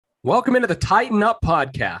Welcome into the Tighten Up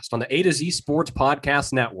podcast on the A to Z Sports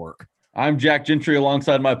Podcast Network. I'm Jack Gentry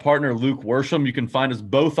alongside my partner, Luke Worsham. You can find us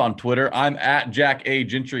both on Twitter. I'm at Jack A.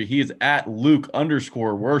 Gentry. He is at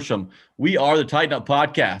Luke_Worsham. We are the Tighten Up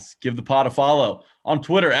Podcast. Give the pod a follow. On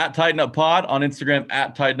Twitter, at Tighten Up Pod. On Instagram,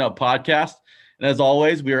 at Tighten Up Podcast. And as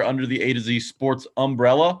always, we are under the A to Z Sports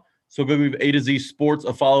umbrella. So go give A to Z Sports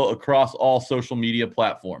a follow across all social media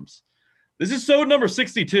platforms. This is episode number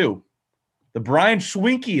 62. The Bryan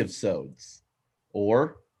Schwenke of Sods.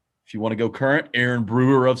 Or, if you want to go current, Aaron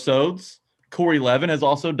Brewer of Sods. Corey Levin has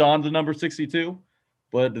also donned the number 62.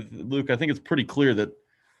 But, Luke, I think it's pretty clear that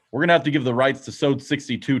we're going to have to give the rights to Sod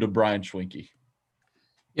 62 to Bryan Schwenke.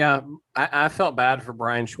 Yeah, I felt bad for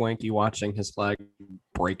Bryan Schwenke watching his leg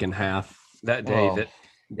break in half that day that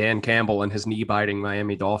Dan Campbell and his knee-biting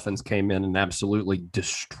Miami Dolphins came in and absolutely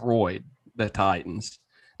destroyed the Titans.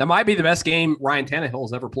 That might be the best game Ryan Tannehill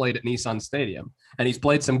has ever played at Nissan Stadium. And he's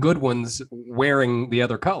played some good ones wearing the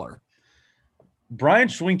other color. Bryan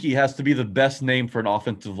Schwenke has to be the best name for an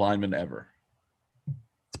offensive lineman ever.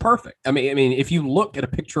 It's perfect. I mean, if you look at a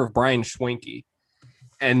picture of Bryan Schwenke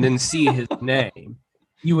and then see his name,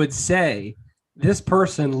 you would say, this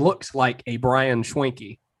person looks like a Bryan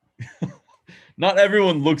Schwenke. Not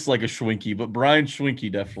everyone looks like a Schwenke, but Bryan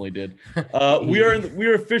Schwenke definitely did. We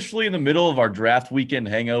are officially in the middle of our draft weekend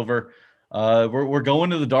hangover. We're going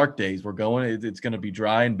to the dark days. It's going to be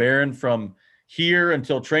dry and barren from here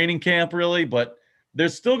until training camp, really. But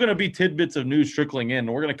there's still going to be tidbits of news trickling in,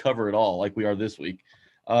 and we're going to cover it all like we are this week.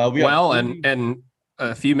 And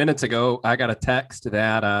a few minutes ago, I got a text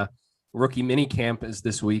that rookie minicamp is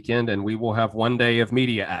this weekend, and we will have one day of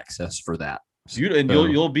media access for that.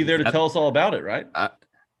 You'll be there to tell us all about it, right?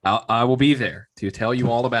 I will be there to tell you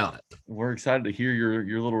all about it. We're excited to hear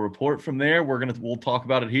your little report from there. We'll talk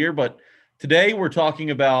about it here, but today we're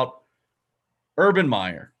talking about Urban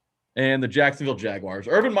Meyer and the Jacksonville Jaguars.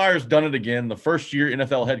 Urban Meyer's done it again, the first-year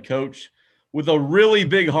NFL head coach with a really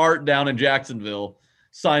big heart down in Jacksonville,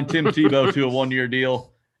 signed Tim Tebow to a one-year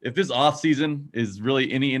deal. If this offseason is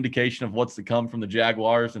really any indication of what's to come from the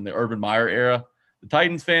Jaguars in the Urban Meyer era, the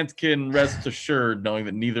Titans fans can rest assured knowing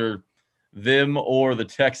that neither them or the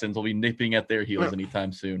Texans will be nipping at their heels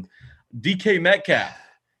anytime soon. DK Metcalf,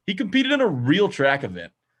 he competed in a real track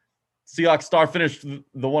event. Seahawks star finished the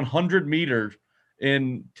 100-meter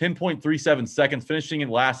in 10.37 seconds, finishing in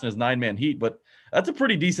last in his 9-man heat. But that's a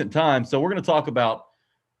pretty decent time. So we're going to talk about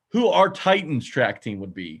who our Titans track team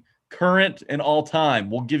would be, current and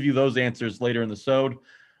all-time. We'll give you those answers later in the episode.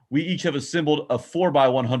 We each have assembled a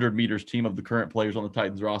 4x100 meters team of the current players on the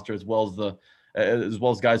Titans roster, as well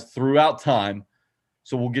as guys throughout time.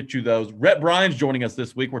 So we'll get you those. Rhett Bryan's joining us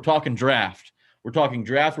this week. We're talking draft. We're talking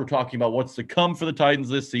about what's to come for the Titans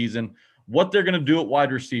this season, what they're going to do at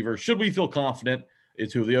wide receiver. Should we feel confident?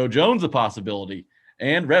 Is Julio Jones a possibility?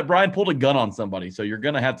 And Rhett Bryan pulled a gun on somebody, so you're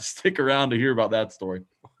going to have to stick around to hear about that story.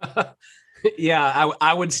 Yeah,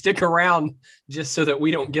 I would stick around just so that we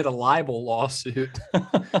don't get a libel lawsuit.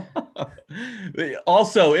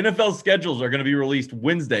 Also, NFL schedules are going to be released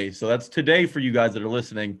Wednesday. So that's today for you guys that are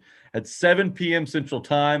listening at 7 p.m. Central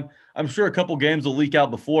Time. I'm sure a couple games will leak out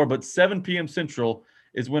before, but 7 p.m. Central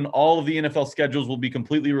is when all of the NFL schedules will be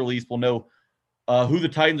completely released. We'll know who the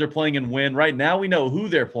Titans are playing and when. Right now, we know who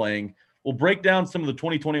they're playing. We'll break down some of the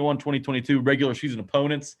 2021-2022 regular season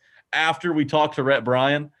opponents after we talk to Rhett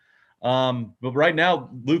Bryan. But right now,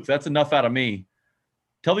 Luke, that's enough out of me.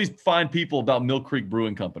 Tell these fine people about Mill Creek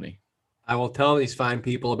Brewing Company. I will tell these fine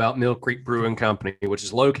people about Mill Creek Brewing Company, which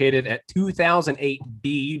is located at 2008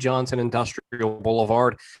 B Johnson Industrial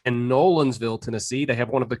Boulevard in Nolensville, Tennessee. They have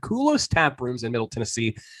one of the coolest tap rooms in Middle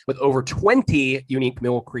Tennessee with over 20 unique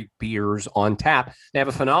Mill Creek beers on tap. They have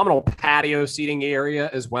a phenomenal patio seating area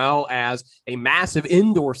as well as a massive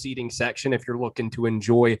indoor seating section if you're looking to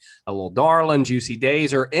enjoy a little Darlin, Juicy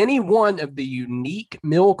Days, or any one of the unique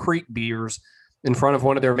Mill Creek beers in front of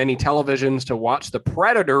one of their many televisions to watch the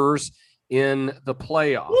Predators in the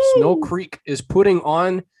playoffs. Woo! Mill Creek is putting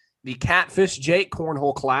on the Catfish Jake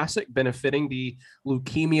Cornhole Classic, benefiting the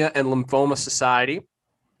Leukemia and Lymphoma Society,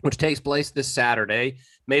 which takes place this Saturday,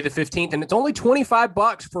 May the 15th. And it's only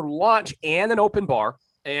 $25 for lunch and an open bar.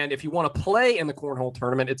 And if you want to play in the Cornhole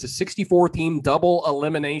tournament, it's a 64-team double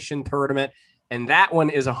elimination tournament. And that one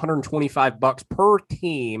is $125 per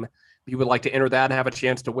team. If you would like to enter that and have a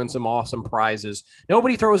chance to win some awesome prizes.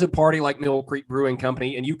 Nobody throws a party like Mill Creek Brewing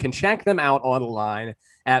Company, and you can check them out online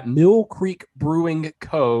at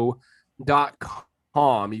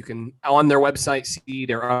millcreekbrewingco.com. You can, on their website, see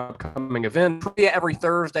their upcoming event every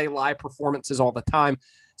Thursday, live performances all the time.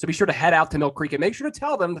 So be sure to head out to Mill Creek and make sure to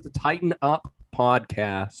tell them that the Tighten Up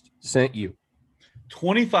podcast sent you.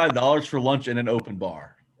 $25 for lunch in an open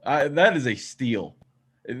bar. That is a steal.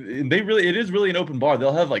 And it is really an open bar.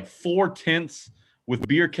 They'll have like 4 tents with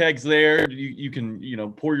beer kegs there. You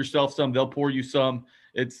can, pour yourself some. They'll pour you some.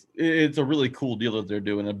 It's a really cool deal that they're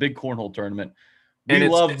doing, a big cornhole tournament. We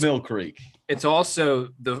love Mill Creek. It's also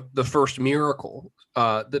the first miracle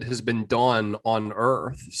that has been done on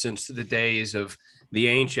Earth since the days of the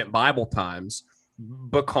ancient Bible times,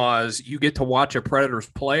 because you get to watch a Predators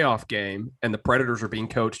playoff game and the Predators are being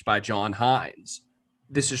coached by John Hines.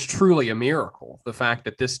 This is truly a miracle. The fact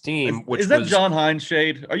that this team, is that John Hines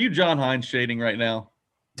shade? Are you John Hines shading right now?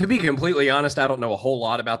 To be completely honest, I don't know a whole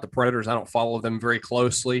lot about the Predators. I don't follow them very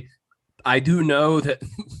closely. I do know that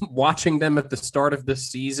watching them at the start of this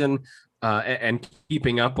season and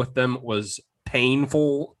keeping up with them was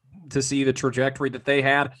painful to see the trajectory that they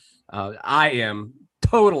had. I am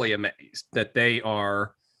totally amazed that they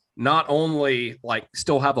are not only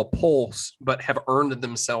still have a pulse, but have earned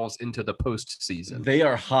themselves into the postseason. They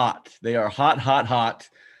are hot. They are hot.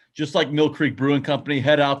 Just like Mill Creek Brewing Company.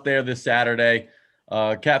 Head out there this Saturday.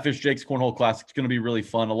 Catfish Jake's Cornhole Classic. It's going to be really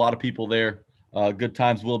fun. A lot of people there. Good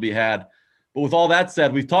times will be had. But with all that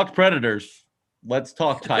said, we've talked Predators. Let's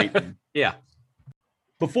talk Titan. Yeah.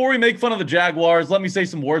 Before we make fun of the Jaguars, let me say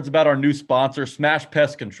some words about our new sponsor, Smash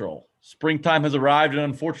Pest Control. Springtime has arrived, and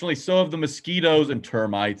unfortunately, so have the mosquitoes and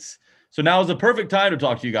termites. So now is the perfect time to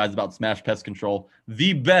talk to you guys about Smash Pest Control,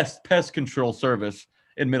 the best pest control service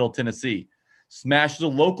in Middle Tennessee. Smash is a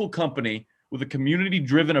local company with a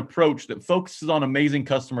community-driven approach that focuses on amazing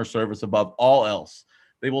customer service above all else.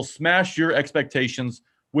 They will smash your expectations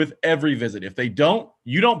with every visit. If they don't,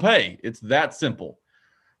 you don't pay. It's that simple.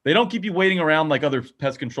 They don't keep you waiting around like other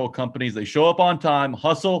pest control companies. They show up on time,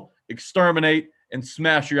 hustle, exterminate, and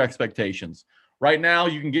smash your expectations. Right now,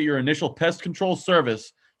 you can get your initial pest control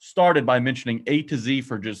service started by mentioning A to Z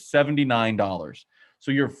for just $79.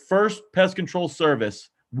 So your first pest control service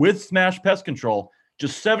with Smash Pest Control,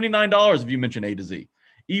 just $79 if you mention A to Z.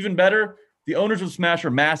 Even better, the owners of Smash are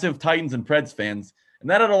massive Titans and Preds fans, and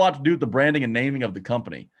that had a lot to do with the branding and naming of the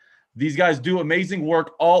company. These guys do amazing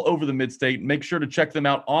work all over the mid-state. Make sure to check them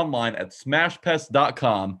out online at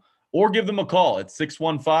smashpest.com or give them a call at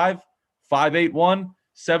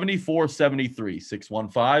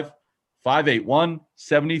 615-581-7473.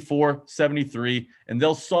 615-581-7473, and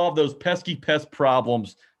they'll solve those pesky pest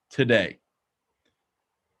problems today.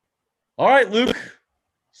 All right, Luke.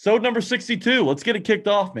 So number 62. Let's get it kicked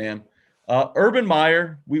off, man. Urban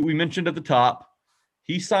Meyer, we mentioned at the top,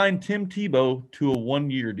 he signed Tim Tebow to a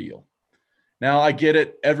 1-year deal. Now, I get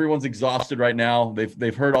it. Everyone's exhausted right now.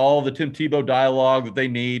 They've heard all the Tim Tebow dialogue that they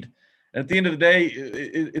need. And at the end of the day,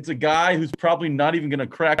 it's a guy who's probably not even going to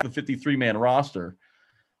crack the 53-man roster.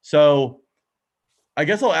 So I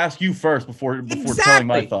guess I'll ask you first before telling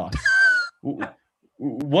my thoughts.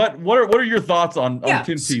 What are your thoughts on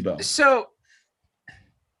Tim Tebow? So,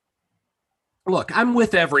 look, I'm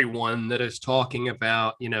with everyone that is talking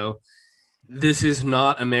about, this is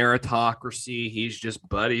not a meritocracy. He's just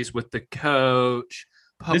buddies with the coach.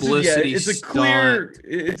 Publicity. It's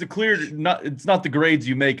not the grades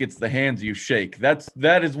you make, it's the hands you shake.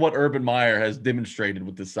 That is what Urban Meyer has demonstrated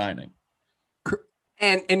with this signing.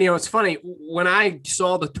 And it's funny, when I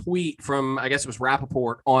saw the tweet from, I guess it was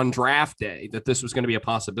Rappaport on draft day that this was going to be a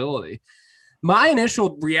possibility, my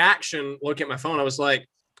initial reaction, looking at my phone, I was like,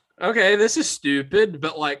 okay, this is stupid,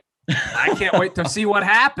 but I can't wait to see what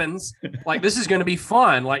happens. This is going to be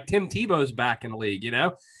fun. Tim Tebow's back in the league,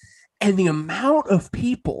 And the amount of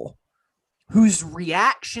people whose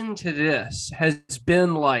reaction to this has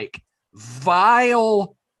been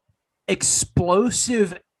vile,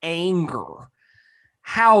 explosive anger.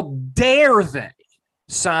 How dare they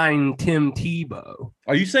sign Tim Tebow?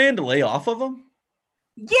 Are you saying to lay off of him?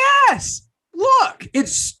 Yes. Look,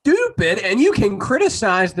 it's stupid, and you can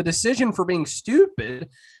criticize the decision for being stupid,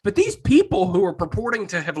 but these people who are purporting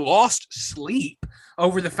to have lost sleep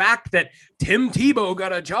over the fact that Tim Tebow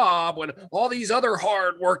got a job when all these other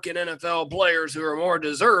hard-working NFL players who are more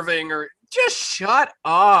deserving are just shut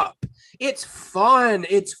up. It's fun.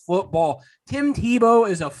 It's football. Tim Tebow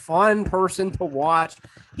is a fun person to watch.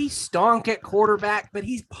 He stunk at quarterback, but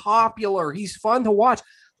he's popular. He's fun to watch.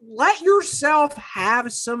 Let yourself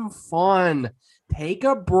have some fun. Take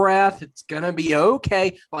a breath. It's going to be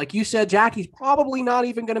okay. Like you said, Jack, he's probably not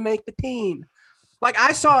even going to make the team.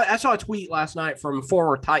 I saw a tweet last night from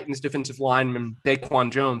former Titans defensive lineman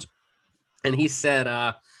Daquan Jones, and he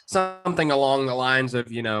said something along the lines of,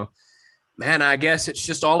 man, I guess it's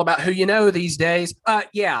just all about who you know these days.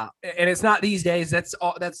 Yeah, and it's not these days. That's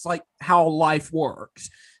how life works.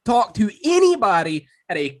 Talk to anybody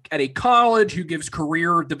at a college who gives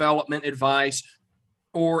career development advice.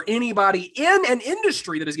 or anybody in an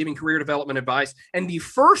industry that is giving career development advice, and the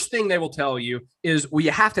first thing they will tell you is, well,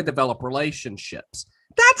 you have to develop relationships.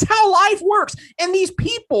 That's how life works. And these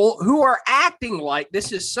people who are acting like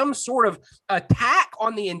this is some sort of attack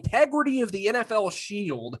on the integrity of the NFL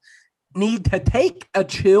shield need to take a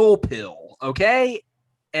chill pill, okay?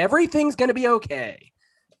 Everything's going to be okay.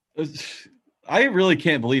 I really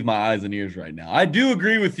can't believe my eyes and ears right now. I do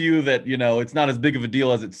agree with you that, it's not as big of a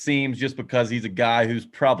deal as it seems, just because he's a guy who's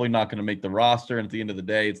probably not going to make the roster. And at the end of the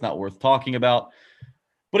day, it's not worth talking about.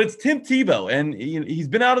 But it's Tim Tebow, and he's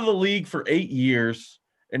been out of the league for 8 years,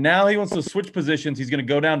 and now he wants to switch positions. He's going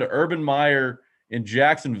to go down to Urban Meyer in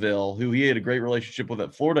Jacksonville, who he had a great relationship with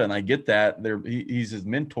at Florida, and I get that. He's his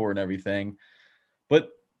mentor and everything. But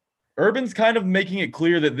Urban's kind of making it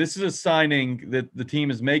clear that this is a signing that the team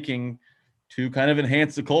is making to kind of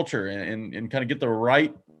enhance the culture and kind of get the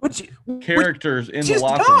right characters in the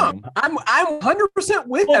locker room. I'm 100%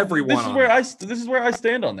 with everyone. This is where I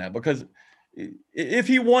stand on that, because if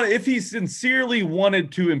he sincerely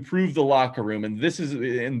wanted to improve the locker room, and this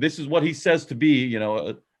is what he says to be,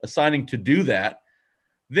 a signing to do that,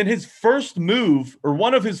 then his first move, or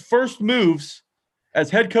one of his first moves as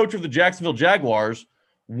head coach of the Jacksonville Jaguars,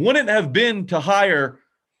 wouldn't have been to hire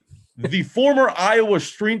the former Iowa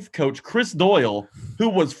strength coach, Chris Doyle, who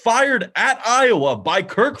was fired at Iowa by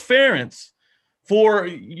Kirk Ferentz for,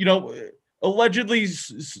 allegedly,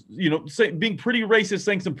 being pretty racist,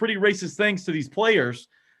 saying some pretty racist things to these players.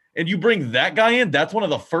 And you bring that guy in, that's one of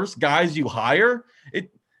the first guys you hire.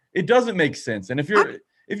 It doesn't make sense. And if you're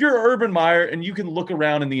Urban Meyer, and you can look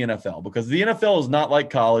around in the NFL, because the NFL is not like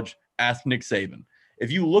college, ask Nick Saban.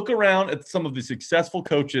 If you look around at some of the successful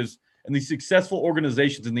coaches and the successful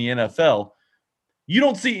organizations in the NFL, you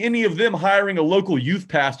don't see any of them hiring a local youth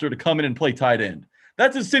pastor to come in and play tight end.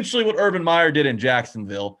 That's essentially what Urban Meyer did in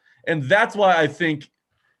Jacksonville. And that's why I think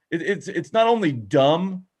it's not only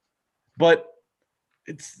dumb, but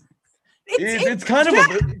it's kind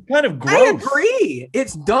of gross. I agree.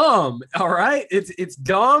 It's dumb. All right. It's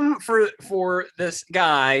dumb for this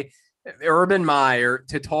guy, Urban Meyer,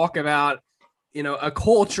 to talk about, a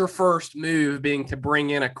culture first move being to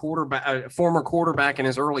bring in a former quarterback in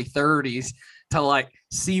his early 30s to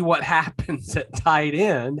see what happens at tight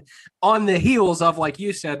end, on the heels of, like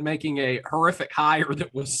you said, making a horrific hire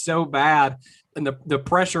that was so bad, and the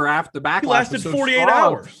pressure after the backlash lasted was so 48 strong.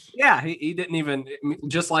 hours. Yeah, he didn't even,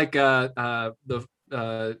 just like Kevin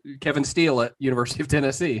Steele at University of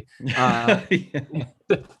Tennessee,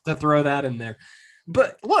 to throw that in there.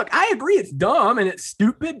 But look, I agree. It's dumb and it's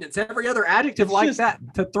stupid. And it's every other adjective that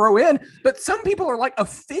to throw in. But some people are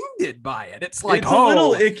offended by it. It's like, it's a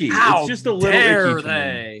little icky. It's just a little icky.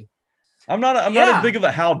 They? I'm not as big of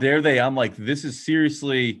a how dare they. I'm like, this is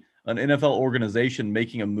seriously an NFL organization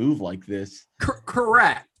making a move like this.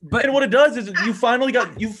 Correct. And what it does is you finally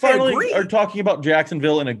are talking about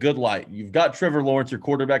Jacksonville in a good light. You've got Trevor Lawrence, your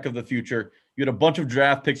quarterback of the future. You had a bunch of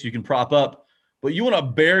draft picks you can prop up. But you want to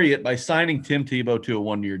bury it by signing Tim Tebow to a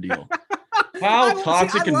 1-year deal. How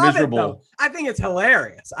toxic and miserable. I think it's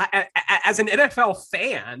hilarious. As an NFL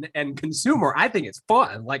fan and consumer, I think it's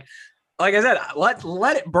fun. Like I said,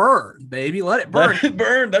 let it burn, baby. Let it burn. Let it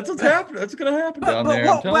burn. That's what's happening. That's going to happen down there.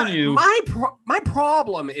 I'm telling you. My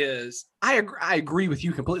problem is, I agree with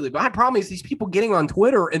you completely. But my problem is these people getting on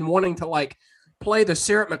Twitter and wanting to play the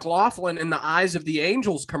Sarah McLachlan in the Eyes of the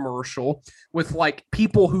Angels commercial with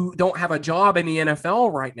people who don't have a job in the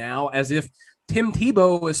NFL right now, as if Tim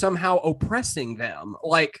Tebow is somehow oppressing them.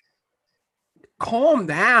 Calm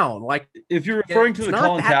down. If you're referring to the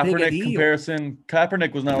Colin Kaepernick comparison,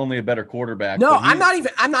 Kaepernick was not only a better quarterback. No, I'm not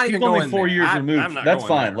even he's going only 4 years removed. That's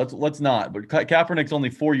fine. There. Let's not. But Kaepernick's only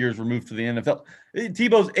 4 years removed to the NFL.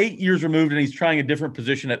 Tebow's 8 years removed, and he's trying a different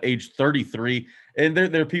position at age 33. And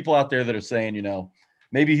there are people out there that are saying,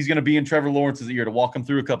 maybe he's going to be in Trevor Lawrence's ear to walk him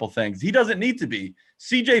through a couple things. He doesn't need to be.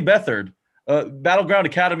 C.J. Beathard, Battleground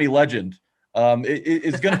Academy legend,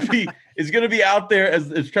 is going to be out there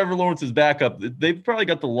as Trevor Lawrence's backup. They've probably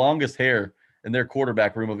got the longest hair in their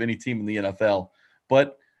quarterback room of any team in the NFL.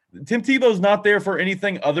 But Tim Tebow's not there for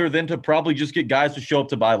anything other than to probably just get guys to show up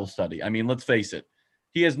to Bible study. I mean, let's face it.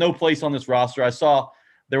 He has no place on this roster. I saw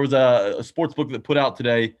there was a sports book that put out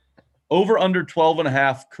today, over under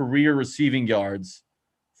 12.5 career receiving yards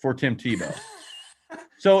for Tim Tebow.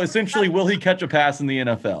 So essentially, will he catch a pass in the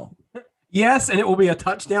NFL? Yes, and it will be a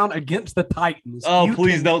touchdown against the Titans. Oh,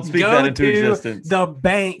 please don't speak that into existence. The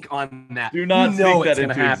bank on that. Do not speak that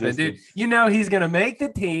into existence. Dude. He's going to make the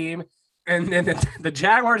team, and then the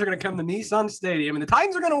Jaguars are going to come to Nissan Stadium, and the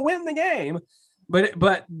Titans are going to win the game.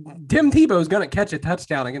 But Tim Tebow is going to catch a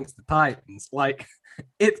touchdown against the Titans.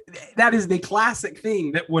 that is the classic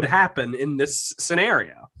thing that would happen in this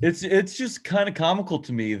scenario. It's just kind of comical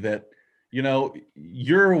to me that,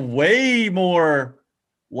 you're way more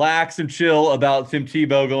lax and chill about Tim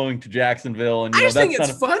Tebow going to Jacksonville. And, I just think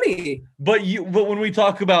that's it's funny. But when we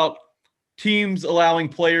talk about teams allowing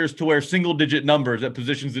players to wear single-digit numbers at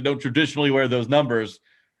positions that don't traditionally wear those numbers,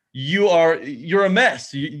 you're a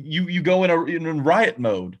mess. You go in riot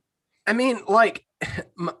mode. I mean, like,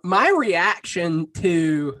 my reaction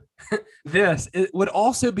to this would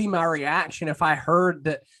also be my reaction if I heard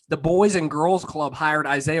that the Boys and Girls Club hired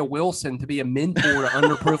Isaiah Wilson to be a mentor to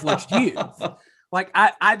underprivileged youth. Like,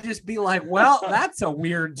 I'd just be like, well, that's a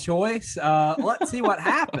weird choice. Let's see what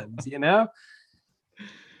happens,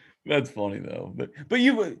 That's funny though.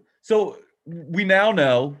 So we now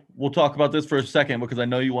know, we'll talk about this for a second because I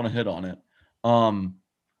know you want to hit on it.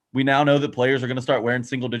 We now know that players are going to start wearing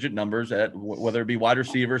single-digit numbers at whether it be wide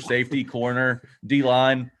receiver, safety, corner,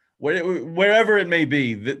 D-line, wherever it may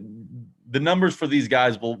be. The numbers for these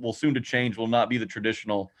guys will soon to change. Will not be the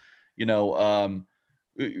traditional,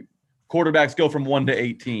 quarterbacks go from 1 to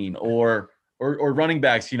 18, or running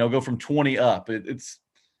backs, go from 20 up. It's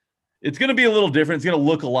going to be a little different. It's going to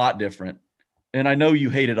look a lot different. And I know you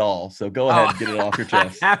hate it all, so go ahead and get it off your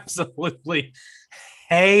chest. I absolutely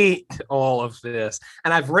hate all of this,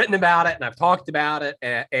 and I've written about it and I've talked about it,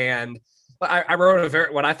 and I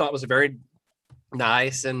wrote what I thought was a very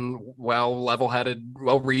nice and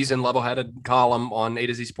well-reasoned, level-headed column on A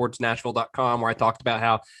to Z Sports Nashville.com, where I talked about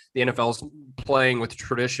how the NFL's playing with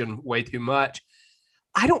tradition way too much.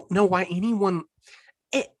 I don't know why anyone,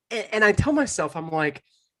 and I tell myself, I'm like,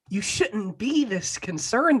 you shouldn't be this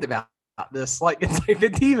concerned about this. Like, it's like the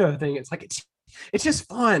Devo thing. It's like, it's just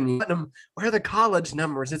fun. You let them wear the college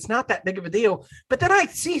numbers. It's not that big of a deal. But then I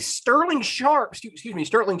see Sterling Shepard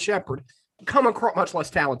come across, much less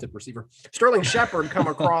talented receiver, Sterling Shepard come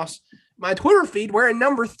across my Twitter feed wearing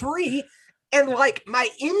number 3, and like my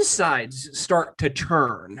insides start to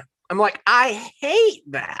churn. I'm like, I hate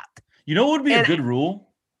that. You know what would be a good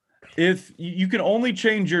rule? If you can only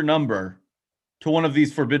change your number to one of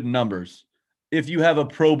these forbidden numbers if you have a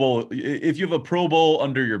Pro Bowl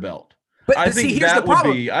under your belt. But I think that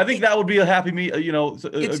would be a happy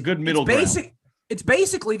a good middle ground. It's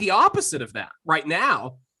basically the opposite of that right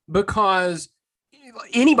now, because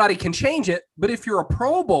anybody can change it. But if you're a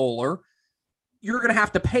Pro Bowler, you're going to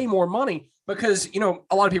have to pay more money because, a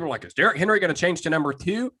lot of people are like, is Derrick Henry going to change to number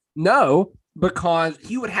 2? No, because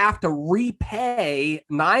he would have to repay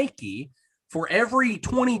Nike for every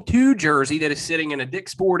 22 jersey that is sitting in a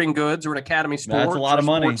Dick's Sporting Goods or an Academy Sports. That's a lot of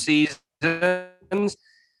money. Seasons.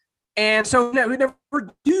 And so we never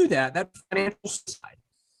do that. That's financial side.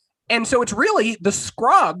 And so it's really the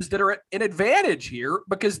scrubs that are at an advantage here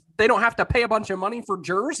because they don't have to pay a bunch of money for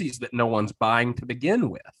jerseys that no one's buying to begin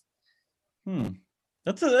with.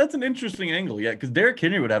 That's an interesting angle, yeah, because Derrick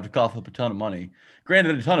Henry would have to cough up a ton of money.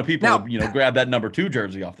 Granted, a ton of people would, grab that number 2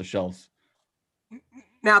 jersey off the shelves.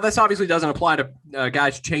 Now, this obviously doesn't apply to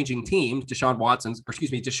guys changing teams.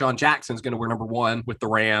 Deshaun Jackson's going to wear number 1 with the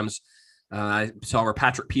Rams. I saw where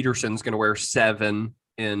Patrick Peterson's going to wear 7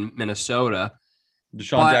 in Minnesota.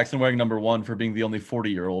 Jackson wearing number 1 for being the only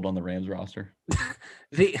 40-year-old on the Rams roster.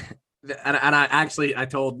 I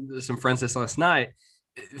told some friends this last night.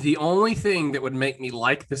 The only thing that would make me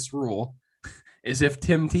like this rule is if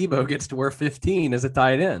Tim Tebow gets to wear 15 as a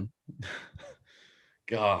tight end.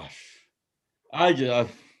 Gosh, I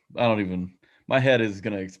don't even. My head is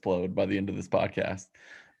going to explode by the end of this podcast.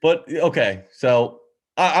 But okay, so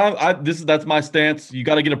that's my stance. You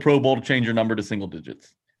got to get a Pro Bowl to change your number to single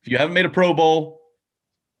digits. If you haven't made a Pro Bowl,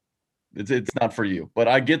 it's not for you. But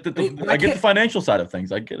I get that. I get the financial side of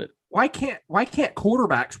things. I get it. Why can't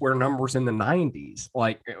quarterbacks wear numbers in the 90s?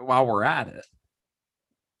 Like while we're at it,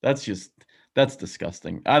 that's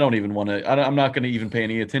disgusting. I don't even want to. I'm not going to even pay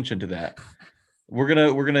any attention to that. We're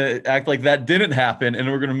gonna act like that didn't happen,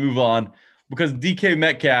 and we're gonna move on because DK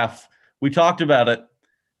Metcalf. We talked about it.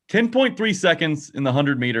 10.3 seconds in the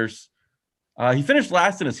 100 meters. He finished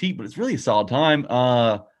last in his heat, but it's really a solid time.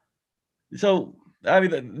 So I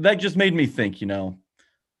mean, that just made me think,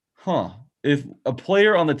 if a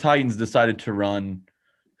player on the Titans decided to run,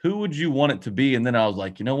 who would you want it to be? And then I was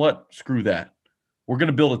like, you know what? Screw that. We're going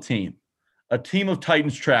to build a team of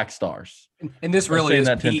Titans track stars. And this really is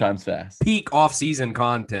that 10 times fast. Peak off-season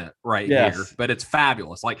content here, but it's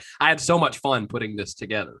fabulous. Like I had so much fun putting this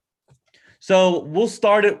together. So we'll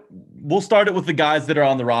start it with the guys that are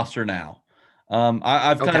on the roster now.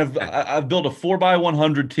 I've built a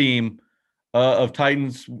 4x100 team of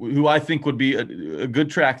Titans who I think would be a good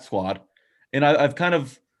track squad. And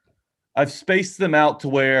I've spaced them out to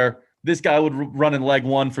where this guy would run in leg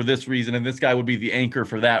one for this reason, and this guy would be the anchor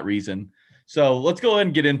for that reason. So let's go ahead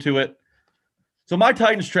and get into it. So my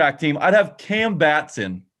Titans track team, I'd have Cam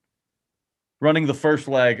Batson running the first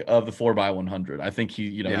leg of the 4x100. I think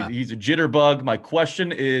he's a jitterbug. My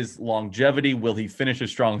question is longevity. Will he finish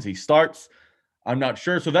as strong as he starts? I'm not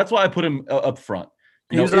sure. So that's why I put him up front.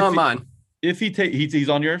 He's on mine. If he's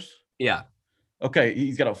on yours? Yeah. Okay.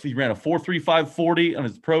 He ran a 4.35 40 on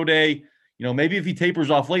his pro day. Maybe if he tapers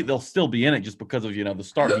off late, they'll still be in it just because of, the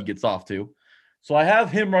start he gets off to. So I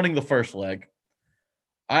have him running the first leg.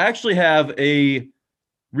 I actually have a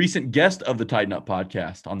recent guest of the Tighten Up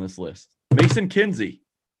podcast on this list, Mason Kinsey.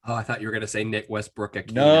 Oh, I thought you were going to say Nick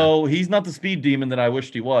Westbrook-Akina. No, he's not the speed demon that I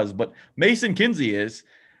wished he was, but Mason Kinsey is.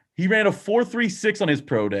 He ran a 4.36 on his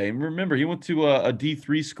pro day. And remember, he went to a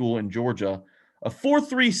D3 school in Georgia. A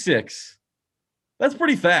 4.36. That's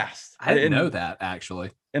pretty fast. I didn't know that,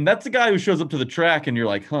 actually. And that's the guy who shows up to the track and you're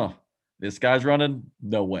like, this guy's running?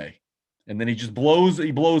 No way. And then he just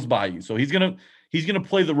blows by you. So he's gonna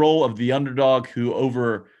play the role of the underdog who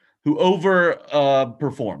over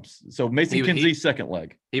performs. So Mason Kinsey's second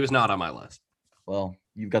leg. He was not on my list. Well,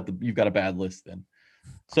 you've got a bad list then.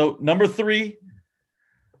 So number 3,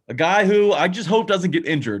 a guy who I just hope doesn't get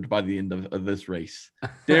injured by the end of this race.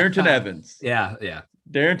 Darrington Evans. Yeah.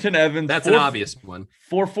 Darrington Evans. That's an obvious one.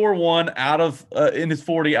 4.41 out of in his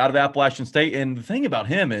 40 out of Appalachian State. And the thing about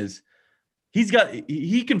him is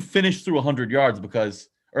he can finish through 100 yards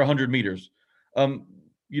or 100 meters.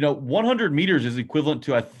 100 meters is equivalent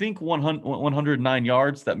to, I think, 109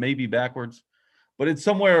 yards. That may be backwards, but it's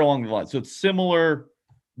somewhere along the line. So it's similar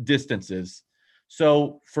distances.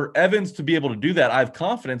 So for Evans to be able to do that, I have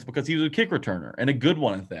confidence because he was a kick returner and a good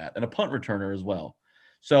one at that, and a punt returner as well.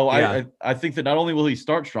 So yeah. I think that not only will he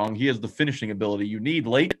start strong, he has the finishing ability you need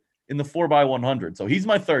late in the 4x100. So he's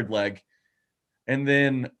my third leg. And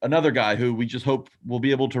then another guy who we just hope will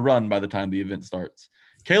be able to run by the time the event starts.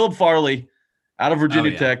 Caleb Farley out of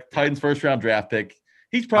Virginia Tech, Titans first-round draft pick.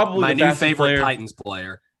 He's probably my the new fastest favorite player. Titans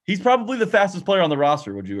player. He's probably the fastest player on the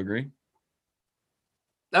roster. Would you agree?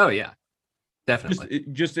 Oh, yeah. Definitely.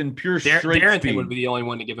 Just in pure straight Darrington speed. would be the only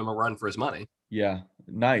one to give him a run for his money. Yeah,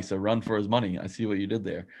 nice. A run for his money. I see what you did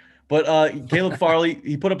there. But Caleb Farley,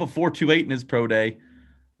 he put up a 4.28 in his pro day.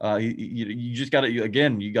 You just got to,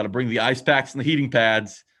 you got to bring the ice packs and the heating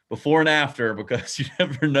pads before and after because you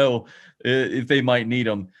never know if they might need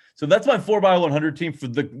them. So that's my 4x100 team for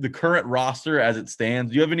the current roster as it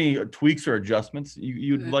stands. Do you have any tweaks or adjustments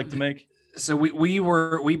you'd like to make? So we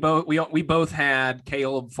both had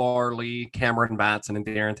Caleb Farley, Cameron Batson, and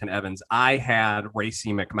Darrington Evans. I had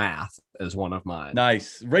Racy McMath as one of mine.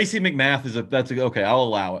 Nice. Racy McMath okay. I'll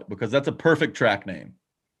allow it because that's a perfect track name.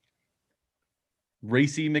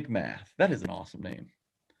 Racy McMath. That is an awesome name.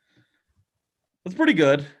 That's pretty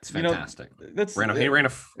good. It's fantastic. He ran a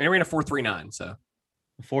 4.39. So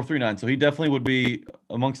 4.39. So he definitely would be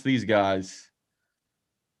amongst these guys.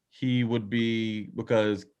 He would be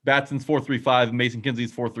because Batson's 4.35, Mason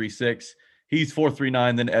Kinsey's 4.36. He's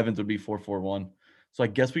 4.39. Then Evans would be 4.41. So I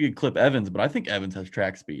guess we could clip Evans, but I think Evans has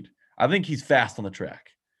track speed. I think he's fast on the track.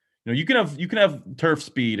 You can have turf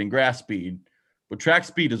speed and grass speed, but track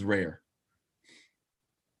speed is rare.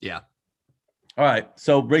 Yeah. All right.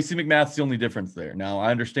 So Racy McMath's the only difference there. Now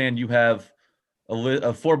I understand you have a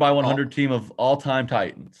 4x100 team of all-time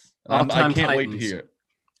Titans. I can't wait to hear it.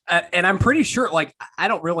 And I'm pretty sure, I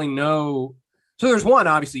don't really know. So there's one,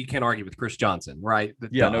 obviously, you can't argue with Chris Johnson, right?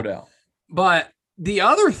 Yeah, no doubt. But the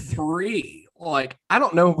other three, I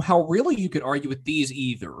don't know how really you could argue with these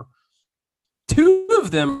either. Two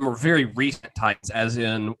of them are very recent Titans, as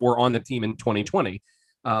in were on the team in 2020.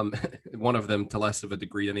 One of them to less of a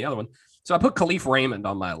degree than the other one. So I put Khalif Raymond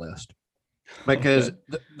on my list because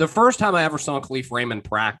the first time I ever saw Khalif Raymond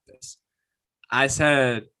practice, I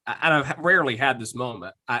said, and I've rarely had this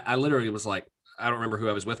moment. I literally was like, I don't remember who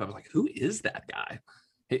I was with. I was like, who is that guy?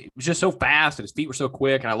 He was just so fast and his feet were so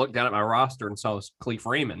quick. And I looked down at my roster and saw this Khalif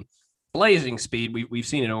Raymond. Blazing speed. We've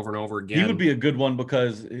seen it over and over again. He would be a good one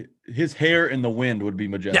because his hair in the wind would be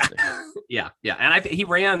majestic. Yeah. And he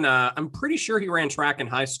ran, I'm pretty sure he ran track in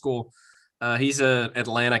high school. He's an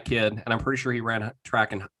Atlanta kid, and I'm pretty sure he ran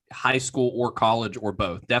track in high school or college or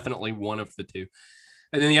both. Definitely one of the two.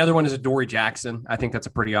 And then the other one is Dory Jackson. I think that's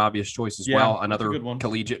a pretty obvious choice as well. Another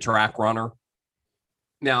collegiate track runner.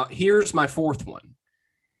 Now, here's my fourth one.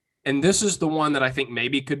 And this is the one that I think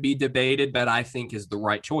maybe could be debated, but I think is the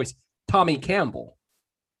right choice. Tommy Campbell.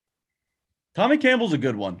 Tommy Campbell's a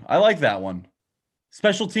good one. I like that one.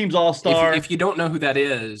 Special teams all-star. If you don't know who that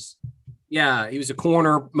is, yeah, he was a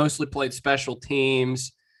corner, mostly played special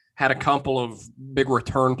teams, had a couple of big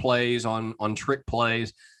return plays on trick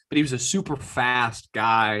plays. but he was a super fast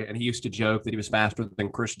guy, and he used to joke that he was faster than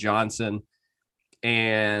Chris Johnson.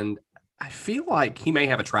 And I feel like he may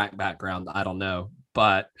have a track background. I don't know,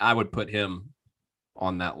 but I would put him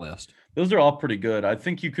on that list. Those are all pretty good. I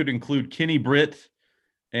think you could include Kenny Britt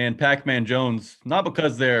and Pac-Man Jones, not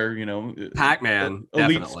because they're, Pac-Man,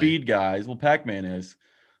 elite definitely. speed guys. Well, Pac-Man is,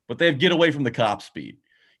 but they get away from the cop speed.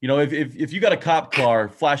 If you got a cop car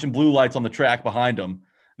flashing blue lights on the track behind them,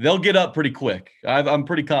 they'll get up pretty quick. I'm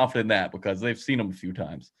pretty confident in that because they've seen them a few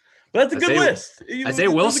times. But that's a good list. Isaiah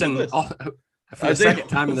Wilson, for the second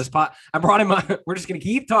time in this pot, I brought him up. We're just going to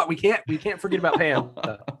keep talking. We can't forget about Pam.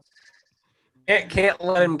 Can't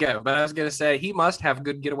let him go. But I was going to say he must have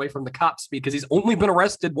good get away from the cops because he's only been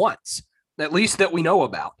arrested once, at least that we know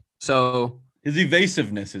about. So his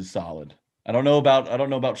evasiveness is solid. I don't know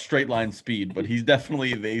about straight line speed, but he's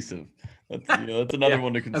definitely evasive. That's another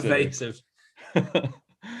one to consider. Evasive.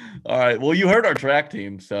 All right. Well, you heard our track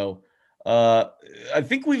team, so I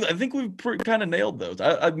think we've kind of nailed those.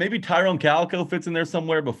 Maybe Tyrone Calico fits in there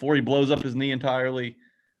somewhere before he blows up his knee entirely.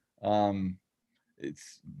 Those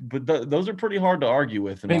are pretty hard to argue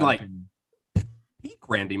with. Peak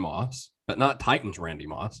Randy Moss, but not Titans Randy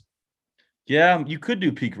Moss. Yeah, you could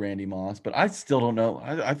do peak Randy Moss, but I still don't know.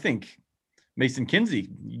 I think Mason Kinsey.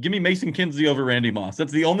 Give me Mason Kinsey over Randy Moss.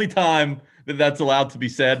 That's the only time that's allowed to be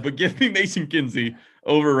said, but give me Mason Kinsey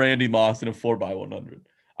over Randy Moss in a 4x100.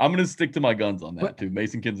 I'm going to stick to my guns on that too.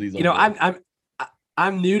 Mason Kinsey's.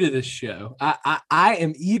 I'm new to this show. I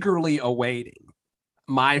am eagerly awaiting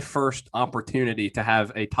my first opportunity to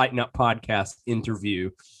have a Tighten Up podcast interview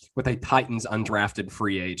with a Titans undrafted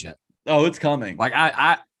free agent. Oh, it's coming.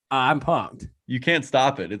 I'm pumped. You can't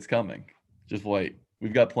stop it. It's coming. Just wait.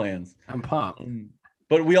 We've got plans. I'm pumped.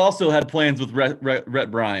 But we also had plans with Rhett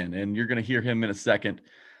Bryan, and you're going to hear him in a second.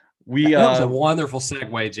 That was a wonderful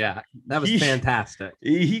segue, Jack. That was fantastic.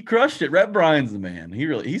 He crushed it. Rhett Bryan's the man.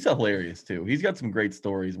 He's hilarious too. He's got some great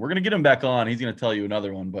stories. We're going to get him back on. He's going to tell you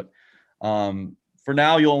another one. But for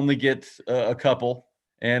now, you'll only get a couple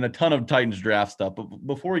and a ton of Titans draft stuff. But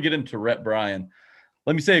before we get into Rhett Bryan,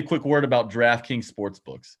 let me say a quick word about DraftKings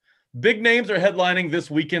Sportsbooks. Big names are headlining this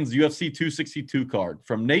weekend's UFC 262 card.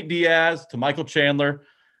 From Nate Diaz to Michael Chandler,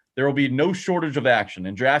 there will be no shortage of action.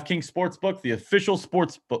 And DraftKings Sportsbook, the official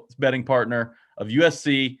sports betting partner of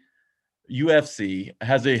UFC,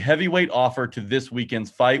 has a heavyweight offer to this weekend's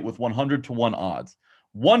fight with 100-1 odds.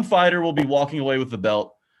 One fighter will be walking away with the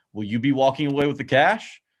belt. Will you be walking away with the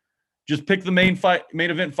cash? Just pick the main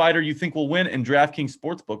event fighter you think will win, and DraftKings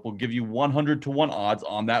Sportsbook will give you 100-1 odds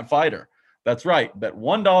on that fighter. That's right. Bet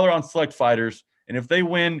 $1 on select fighters, and if they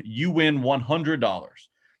win, you win $100.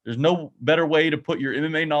 There's no better way to put your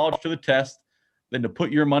MMA knowledge to the test than to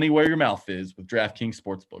put your money where your mouth is with DraftKings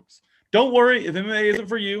Sportsbooks. Don't worry if MMA isn't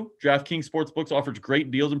for you. DraftKings Sportsbooks offers great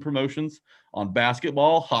deals and promotions on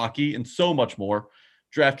basketball, hockey, and so much more.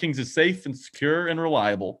 DraftKings is safe and secure and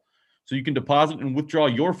reliable, so you can deposit and withdraw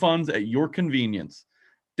your funds at your convenience.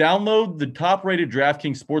 Download the top-rated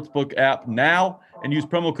DraftKings Sportsbook app now and use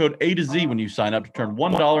promo code A to Z when you sign up to turn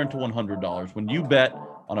 $1 into $100 when you bet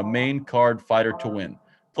on a main card fighter to win.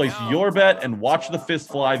 Place your bet and watch the fist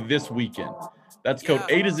fly this weekend. That's code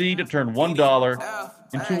A to Z to turn $1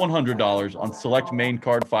 into $100 on select main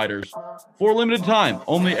card fighters for a limited time,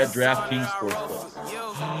 only at DraftKings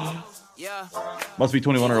Sportsbook. Must be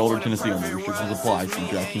 21 or older, Tennessee only. Restrictions apply. See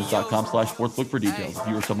DraftKings.com/sportsbook for details. If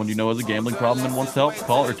you or someone you know has a gambling problem and wants help,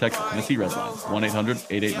 call or text Tennessee Red Line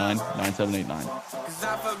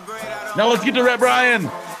 1-800-889-9789. Now let's get to Rhett Bryan.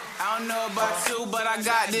 I don't know about you, but I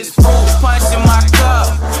got this fruit punch in my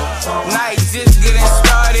cup. Night just getting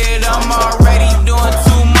started, I'm already doing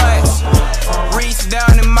too much. Reach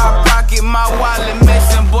down in my pocket, my wallet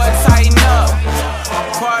missing, boy, tighten up.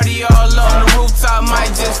 Party all on the rooftop,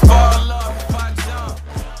 might just fall up if I jump.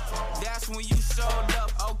 That's when you showed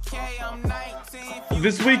up, okay, I'm 19.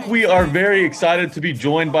 This week we are very excited to be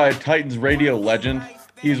joined by a Titans radio legend.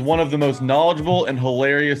 He's one of the most knowledgeable and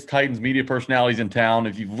hilarious Titans media personalities in town.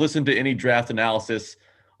 If you've listened to any draft analysis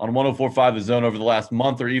on 104.5 The Zone over the last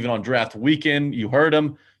month or even on draft weekend, you heard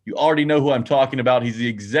him. You already know who I'm talking about. He's the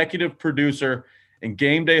executive producer and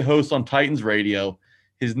game day host on Titans radio.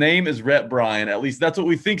 His name is Rhett Bryan. At least that's what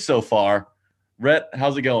we think so far. Rhett,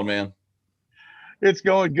 how's it going, man? It's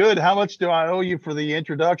going good. How much do I owe you for the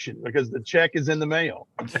introduction? Because the check is in the mail.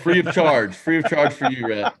 It's free of charge. Free of charge for you,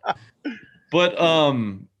 Rhett. But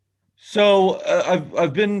so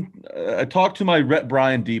I talked to my Rhett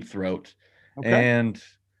Bryan deep throat, and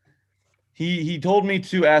he told me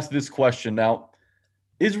to ask this question. Now,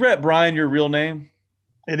 is Rhett Bryan your real name?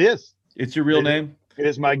 It is. It's your real name? It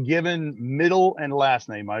is my given middle and last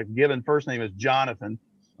name. My given first name is Jonathan.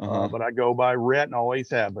 but I go by Rhett and always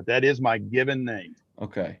have. But that is my given name.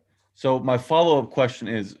 Okay. So my follow-up question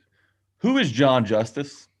is, who is John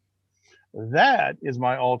Justice? That is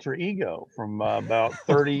my alter ego from about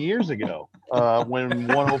 30 years ago, when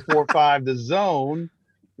 104.5 The Zone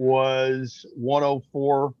was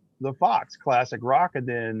 104 The Fox, classic rock, and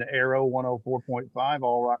then Arrow 104.5,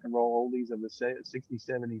 all rock and roll oldies of the 60s,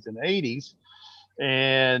 70s, and 80s.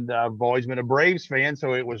 And I've always been a Braves fan,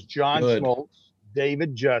 so it was John Smoltz,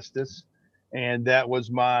 David Justice, and that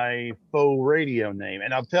was my faux radio name.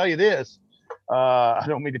 And I'll tell you this, I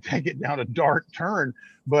don't mean to take it down a dark turn,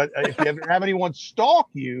 but if you ever have anyone stalk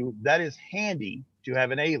you, that is handy to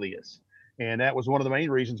have an alias. And that was one of the main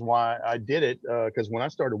reasons why I did it, because when I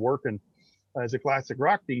started working as a classic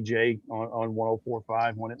rock DJ on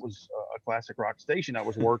 104.5, when it was a classic rock station, I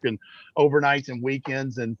was working overnights and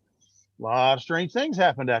weekends, and a lot of strange things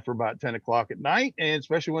happened after about 10 o'clock at night, and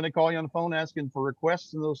especially when they call you on the phone asking for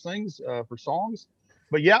requests and those things for songs.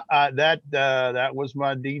 But yeah, that was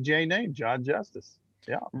my DJ name, John Justice.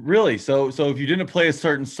 Yeah. Really? So if you didn't play a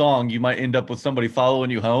certain song, you might end up with somebody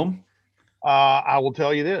following you home? I will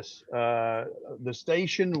tell you this. The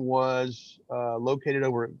station was located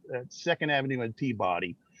over at 2nd Avenue and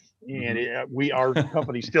Peabody. And our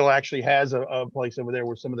company still actually has a place over there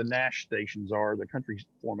where some of the Nash stations are, the country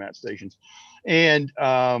format stations. And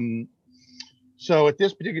so at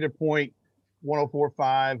this particular point,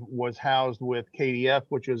 104.5 was housed with KDF,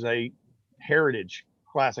 which was a heritage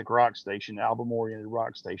classic rock station, album-oriented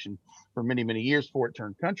rock station for many, many years before it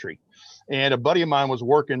turned country. And a buddy of mine was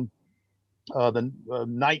working the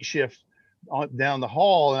night shift down the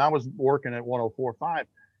hall, and I was working at 104.5.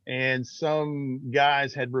 And some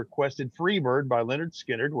guys had requested Freebird by Leonard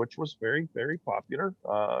Skinner, which was very, very popular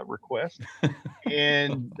request.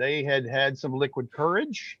 And they had some Liquid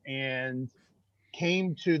Courage and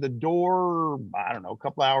came to the door, I don't know, a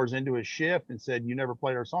couple hours into his shift and said, "You never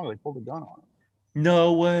played our song." They pulled a gun on him.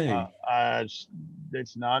 No way.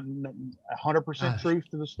 It's not 100% truth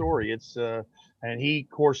to the story. It's and he, of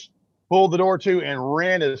course, pulled the door to and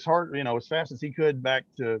ran as hard, as fast as he could back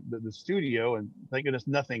to the studio, and thank goodness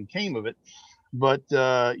nothing came of it. But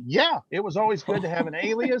yeah, it was always good to have an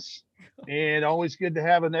alias, and always good to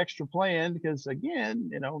have an extra plan, because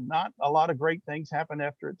again, not a lot of great things happen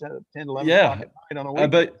after 10, 11 o'clock at night on a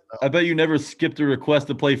weekend. I bet you never skipped a request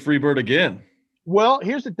to play Freebird again. Well,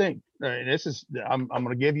 here's the thing. I'm going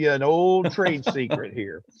to give you an old trade secret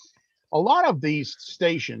here. A lot of these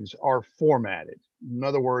stations are formatted. In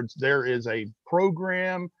other words, there is a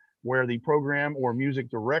program where the program or music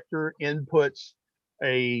director inputs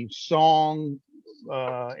a song,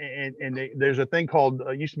 and there's a thing called,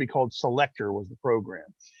 used to be called Selector was the program.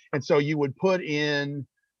 And so you would put in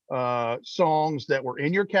songs that were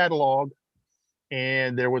in your catalog,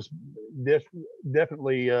 and there was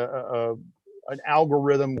definitely an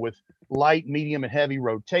algorithm with light, medium, and heavy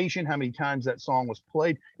rotation, how many times that song was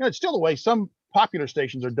played. It's still the way some popular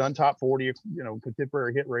stations are done, top 40,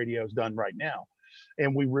 contemporary hit radio is done right now.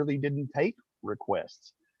 And we really didn't take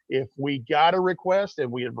requests. If we got a request and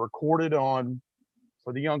we had recorded on,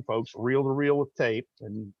 for the young folks, reel to reel with tape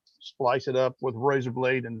and splice it up with razor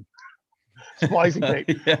blade and splicing tape,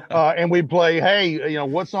 and we'd play, hey,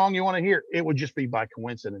 what song you want to hear? It would just be by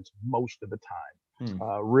coincidence most of the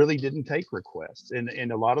time. Really didn't take requests,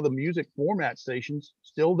 and a lot of the music format stations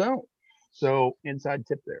still don't. So inside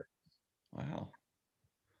tip there. Wow.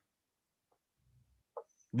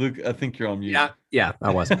 Luke, I think you're on mute. Yeah, I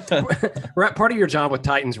was. Part of your job with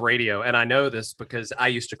Titans Radio, and I know this because I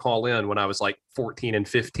used to call in when I was like 14 and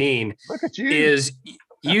 15. Look at you. Is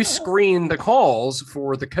you screen the calls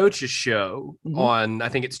for the coaches show on, I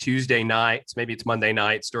think it's Tuesday nights, maybe it's Monday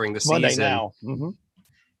nights during the season. Monday now.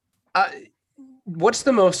 What's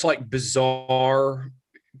the most bizarre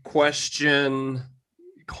question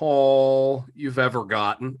call you've ever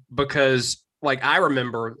gotten? Because I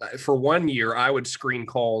remember for 1 year I would screen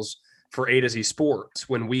calls for A to Z Sports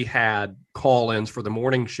when we had call-ins for the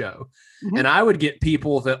morning show. And I would get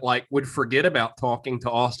people that would forget about talking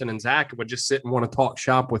to Austin and Zach and would just sit and want to talk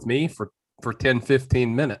shop with me for 10,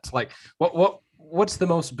 15 minutes. What's the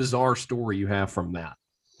most bizarre story you have from that?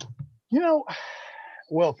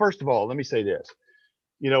 Well, first of all, let me say this.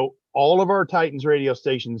 All of our Titans radio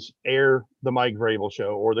stations air the Mike Vrabel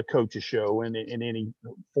show or the coaches show in any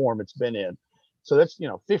form it's been in. So that's,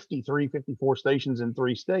 53, 54 stations in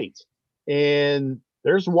 3 states. And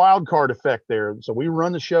there's a wild card effect there. So we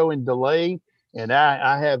run the show in delay. And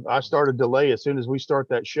I start a delay as soon as we start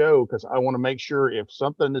that show, because I want to make sure if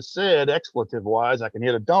something is said expletive wise, I can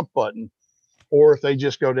hit a dump button, or if they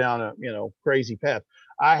just go down a, crazy path.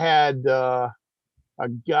 I had a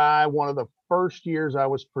guy, one of the first years I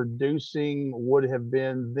was producing would have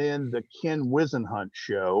been then the Ken Wisenhunt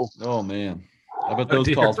show. Oh man, I bet Oh, those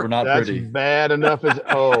dear. calls were not That's pretty. bad enough as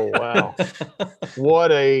wow.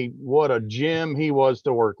 What a gem he was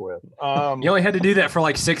to work with. You only had to do that for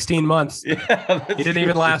like 16 months. Yeah, that's He didn't true.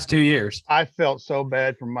 even last 2 years. I felt so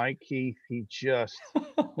bad for Mike Keith. He just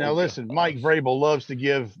now listen, Mike Vrabel loves to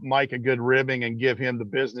give Mike a good ribbing and give him the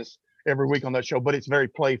business every week on that show, but it's very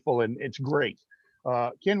playful and it's great.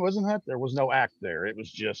 Ken Wisenhunt, there was no act there. It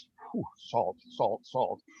was just salt, salt,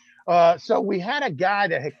 salt. So we had a guy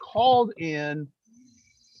that had called in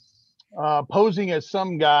posing as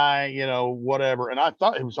some guy, whatever. And I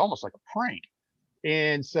thought it was almost like a prank.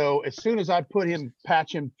 And so as soon as I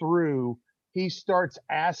patch him through, he starts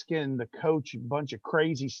asking the coach a bunch of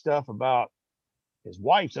crazy stuff about his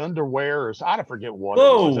wife's underwear, or I don't forget what it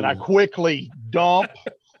was. And I quickly dump,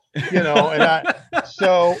 and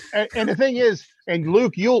and the thing is, and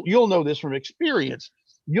Luke, you'll know this from experience.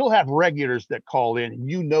 You'll have regulars that call in,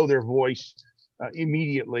 and their voice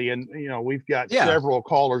immediately. And we've got several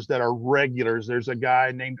callers that are regulars. There's a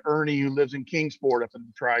guy named Ernie who lives in Kingsport up in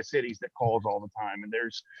the Tri-Cities that calls all the time, and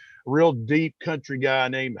there's a real deep country guy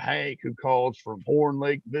named Hank who calls from Horn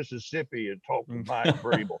Lake, Mississippi, and talks to Mike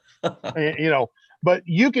Vrabel. And, but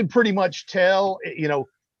you can pretty much tell,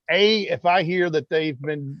 if I hear that they've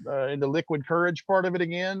been in the liquid courage part of it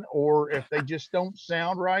again, or if they just don't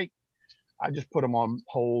sound right, I just put them on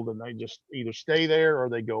hold and they just either stay there or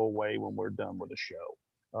they go away when we're done with the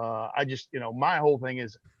show. I just, my whole thing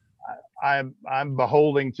is I'm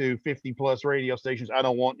beholden to 50 plus radio stations. I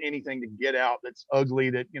don't want anything to get out that's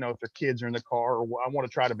ugly that, if their kids are in the car, or I want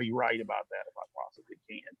to try to be right about that if I possibly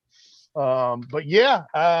can. But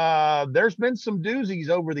yeah, there's been some doozies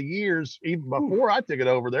over the years. Even before I took it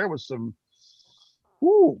over, there was some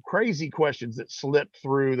crazy questions that slipped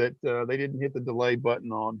through that they didn't hit the delay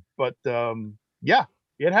button on. But yeah,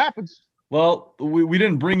 it happens. Well, we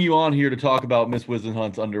didn't bring you on here to talk about Miss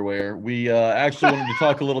Wisenhunt's underwear. We actually wanted to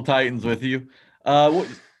talk a little Titans with you.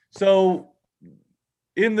 So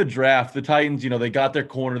in the draft, the Titans, they got their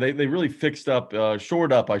corner. They really fixed up,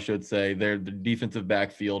 shored up, I should say, their defensive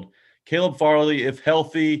backfield. Caleb Farley, if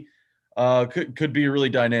healthy, could be a really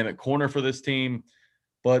dynamic corner for this team.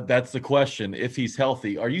 But that's the question. If he's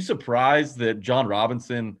healthy, are you surprised that John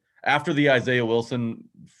Robinson, after the Isaiah Wilson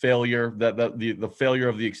failure, the failure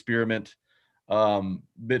of the experiment,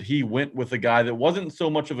 that he went with a guy that wasn't so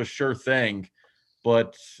much of a sure thing,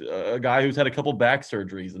 but a guy who's had a couple back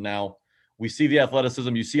surgeries? And now we see the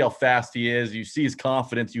athleticism. You see how fast he is. You see his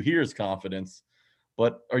confidence. You hear his confidence.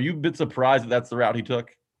 But are you a bit surprised that that's the route he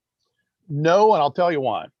took? No, and I'll tell you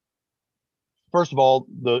why. First of all,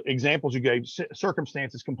 the examples you gave,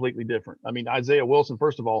 circumstances completely different. I mean, Isaiah Wilson,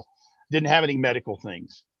 first of all, didn't have any medical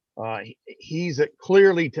things. He's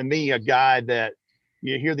clearly, to me, a guy that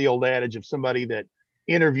you hear the old adage of somebody that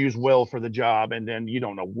interviews well for the job, and then you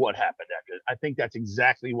don't know what happened after. I think that's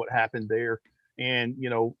exactly what happened there. And,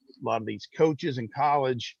 a lot of these coaches in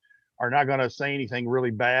college are not going to say anything really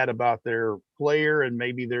bad about their player. And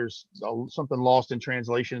maybe there's something lost in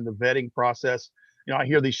translation in the vetting process. I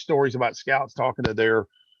hear these stories about scouts talking to their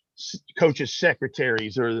coaches'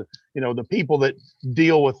 secretaries, or, the people that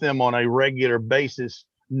deal with them on a regular basis,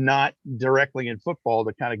 not directly in football,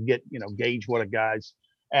 to kind of get, gauge what a guy's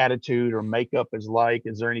attitude or makeup is like.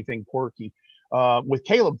 Is there anything quirky? With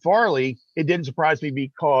Caleb Farley, it didn't surprise me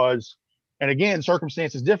because, and again,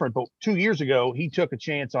 circumstances different, but 2 years ago, he took a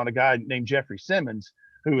chance on a guy named Jeffrey Simmons,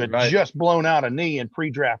 who had just blown out a knee in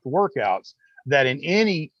pre-draft workouts, that in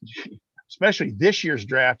any, especially this year's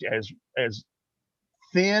draft, as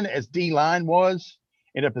thin as D-line was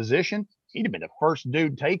in a position, he'd have been the first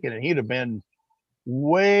dude taken, and he'd have been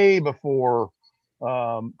way before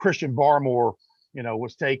Christian Barmore,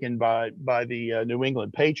 was taken by the New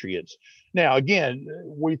England Patriots. Now, again,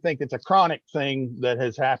 we think it's a chronic thing that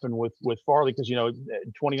has happened with Farley, because, in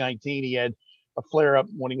 2019, he had a flare up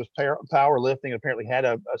when he was powerlifting, apparently had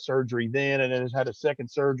a surgery then, and then has had a second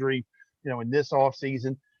surgery, in this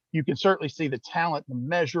offseason. You can certainly see the talent, the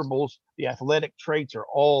measurables, the athletic traits are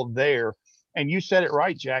all there. And you said it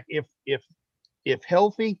right, Jack. If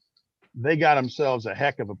healthy, they got themselves a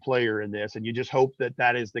heck of a player in this. And you just hope that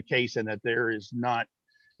that is the case, and that there is not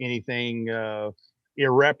anything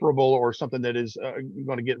irreparable or something that is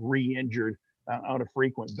going to get re-injured on a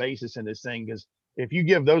frequent basis in this thing. Because if you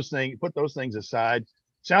put those things aside,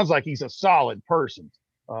 sounds like he's a solid person.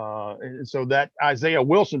 And so that Isaiah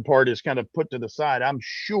Wilson part is kind of put to the side. I'm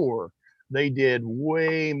sure they did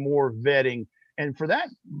way more vetting. And for that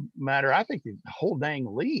matter, I think the whole dang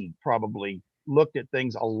league probably looked at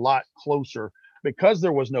things a lot closer, because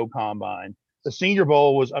there was no combine. the Senior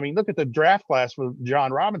Bowl was, I mean, look at the draft class with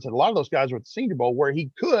John Robinson. A lot of those guys were at the Senior Bowl where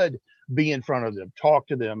he could be in front of them, talk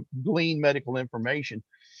to them, glean medical information.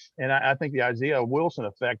 And I think the Isaiah Wilson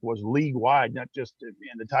effect was league wide, not just in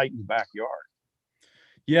the Titans' backyard.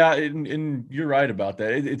 Yeah, and you're right about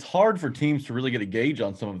that. It's hard for teams to really get a gauge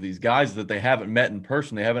on some of these guys that they haven't met in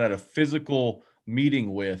person. They haven't had a physical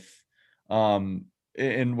meeting with. And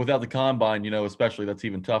without the combine, especially, that's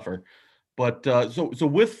even tougher. But so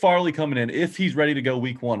with Farley coming in, if he's ready to go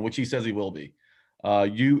week 1, which he says he will be,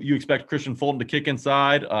 you expect Christian Fulton to kick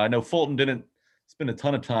inside. I know Fulton didn't spend a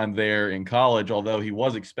ton of time there in college, although he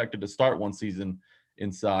was expected to start one season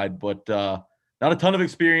inside, but not a ton of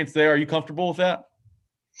experience there. Are you comfortable with that?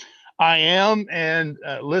 I am. And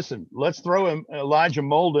listen, let's throw him Elijah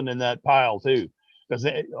Molden in that pile too, because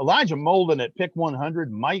Elijah Molden at pick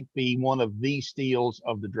 100 might be one of the steals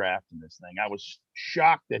of the draft in this thing. I was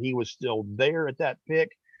shocked that he was still there at that pick.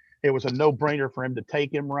 It was a no-brainer for him to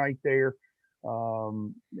take him right there.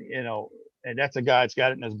 And that's a guy that's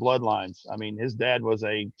got it in his bloodlines. I mean, his dad was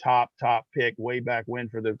a top pick way back when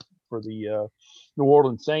for the New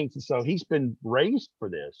Orleans Saints, and so he's been raised for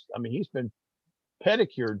this. I mean, he's been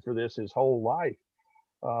pedicured for this his whole life.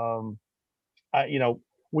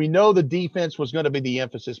 We know the defense was going to be the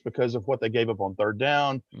emphasis because of what they gave up on third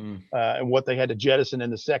down and what they had to jettison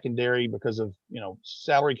in the secondary because of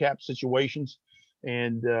salary cap situations.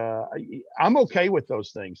 And I'm okay with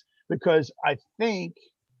those things because I think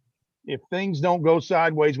if things don't go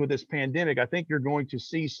sideways with this pandemic, I think you're going to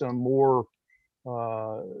see some more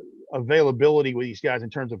availability with these guys in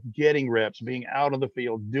terms of getting reps, being out on the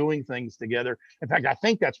field, doing things together. In fact, I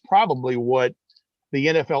think that's probably what the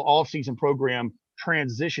NFL offseason program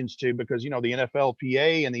transitions to, because the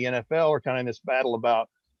NFLPA and the NFL are kind of in this battle about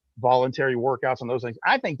voluntary workouts and those things.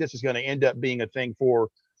 I think this is going to end up being a thing for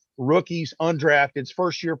rookies, undrafteds,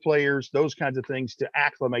 first-year players, those kinds of things, to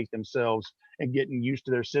acclimate themselves and getting used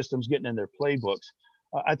to their systems, getting in their playbooks.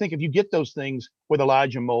 I think if you get those things with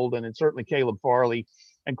Elijah Molden and certainly Caleb Farley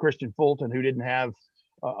and Christian Fulton, who didn't have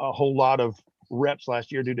a whole lot of reps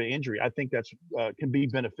last year due to injury, I think that's can be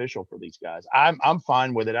beneficial for these guys. I'm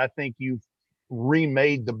fine with it. I think you've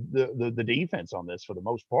remade the defense on this for the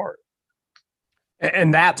most part.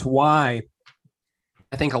 And that's why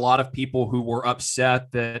I think a lot of people who were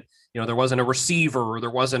upset that, there wasn't a receiver or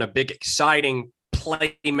there wasn't a big, exciting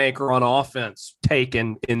playmaker on offense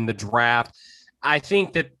taken in the draft. I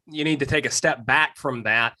think that you need to take a step back from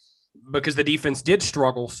that because the defense did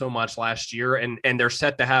struggle so much last year, and they're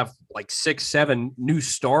set to have like 6-7 new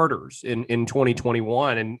starters in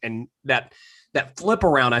 2021. And that flip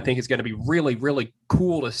around, I think, is going to be really, really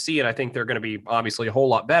cool to see. And I think they're going to be obviously a whole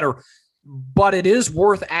lot better. But it is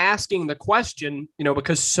worth asking the question,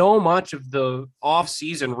 because so much of the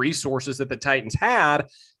offseason resources that the Titans had,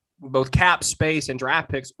 both cap space and draft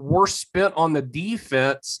picks, were spent on the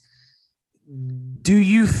defense. Do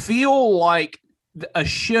you feel like a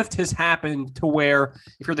shift has happened to where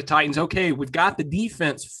if you're the Titans, okay, we've got the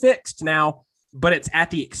defense fixed now, but it's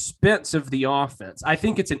at the expense of the offense? I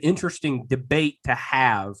think it's an interesting debate to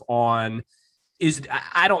have on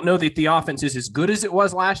I don't know that the offense is as good as it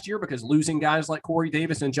was last year, because losing guys like Corey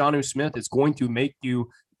Davis and Jonnu Smith is going to make you,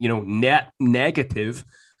 net negative.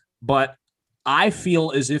 But I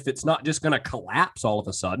feel as if it's not just going to collapse all of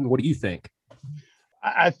a sudden. What do you think?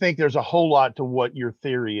 I think there's a whole lot to what your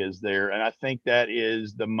theory is there. And I think that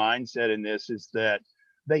is the mindset in this, is that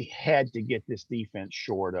they had to get this defense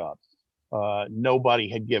shored up. Nobody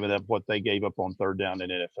had given up what they gave up on third down in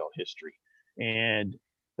NFL history. And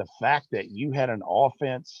the fact that you had an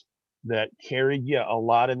offense that carried you a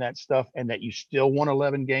lot in that stuff, and that you still won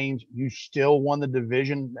 11 games, you still won the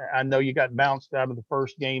division. I know you got bounced out of the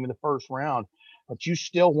first game in the first round, but you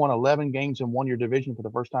still won 11 games and won your division for the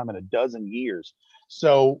first time in a dozen years.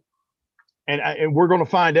 So, and we're going to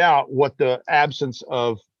find out what the absence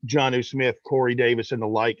of Jonnu Smith, Corey Davis, and the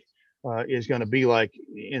like is going to be like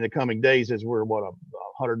in the coming days, as we're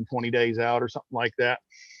 120 days out or something like that.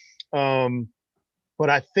 But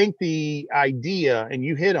I think the idea, and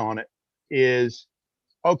you hit on it, is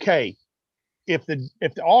okay, if the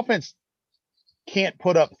offense can't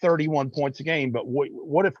put up 31 points a game, but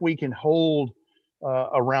what if we can hold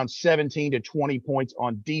around 17 to 20 points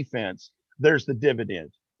on defense? There's the dividend.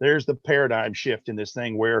 There's the paradigm shift in this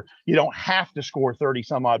thing where you don't have to score 30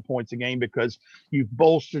 some odd points a game because you've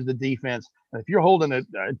bolstered the defense. And if you're holding a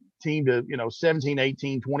team to 17,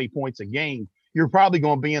 18, 20 points a game, you're probably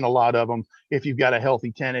going to be in a lot of them if you've got a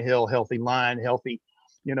healthy Tannehill, healthy line, healthy,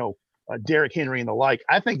 Derrick Henry and the like.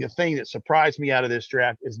 I think the thing that surprised me out of this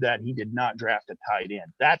draft is that he did not draft a tight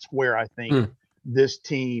end. That's where I think this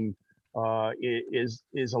team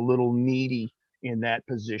is a little needy in that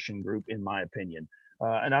position group, in my opinion.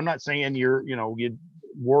 And I'm not saying you'd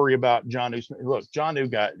worry about Jonnu Smith. Look, Jonnu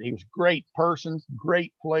he was a great person,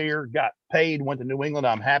 great player, got paid, went to New England.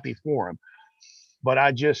 I'm happy for him. But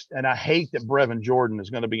I hate that Brevin Jordan is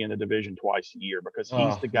going to be in the division twice a year, because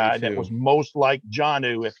he's the guy that was most like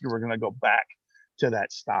Jonnu if you were going to go back to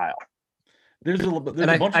that style. I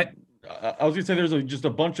was gonna say there's just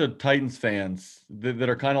a bunch of Titans fans that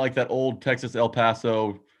are kind of like that old Texas El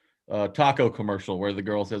Paso taco commercial where the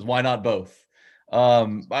girl says, "Why not both?"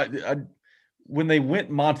 When they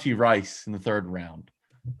went Monty Rice in the third round,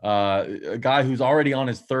 a guy who's already on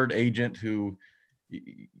his third agent, who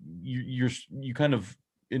you kind of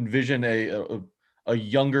envision a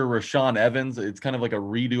younger Rashaan Evans. It's kind of like a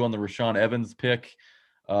redo on the Rashaan Evans pick,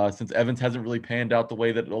 since Evans hasn't really panned out the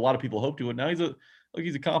way that a lot of people hoped he would. Now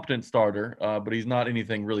he's a competent starter, but he's not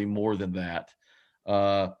anything really more than that.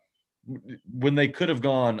 When they could have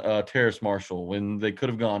gone Terrace Marshall, when they could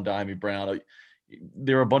have gone Diami Brown,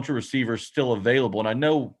 there are a bunch of receivers still available. And I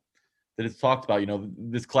know that it's talked about,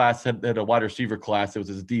 this class had a wide receiver class that was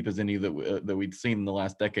as deep as any that we'd seen in the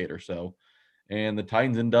last decade or so. And the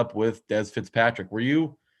Titans end up with Des Fitzpatrick. Were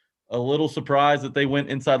you a little surprised that they went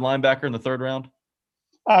inside linebacker in the third round?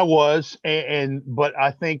 I was, but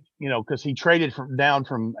I think, because he traded down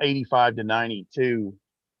from 85 to 92,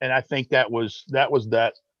 and I think that was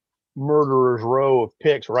that murderer's row of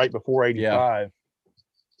picks right before 85,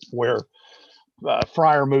 where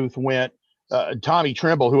Freiermuth went, Tommy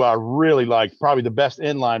Tremble, who I really liked, probably the best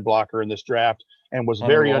inline blocker in this draft, and was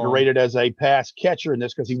very underrated as a pass catcher in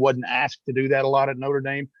this because he wasn't asked to do that a lot at Notre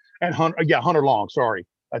Dame. And Hunter Long, sorry,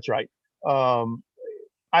 that's right.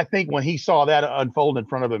 I think when he saw that unfold in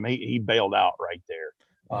front of him, he bailed out right there.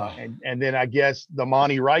 And then I guess the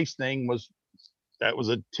Monty Rice thing was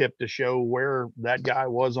a tip to show where that guy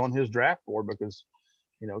was on his draft board, because,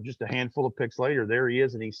 just a handful of picks later, there he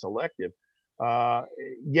is, and he's selective. I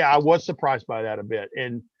was surprised by that a bit.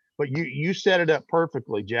 But you set it up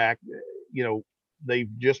perfectly, Jack. They've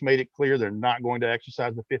just made it clear they're not going to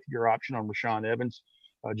exercise the 5th-year option on Rashaan Evans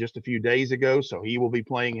just a few days ago. So he will be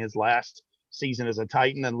playing his last season as a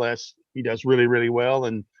Titan unless he does really, really well.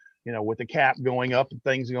 And, with the cap going up and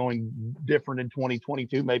things going different in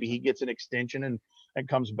 2022, maybe he gets an extension and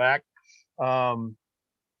comes back.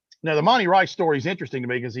 Now, the Monty Rice story is interesting to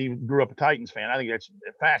me because he grew up a Titans fan. I think that's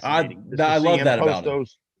fascinating. I love that about him.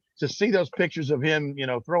 To see those pictures of him,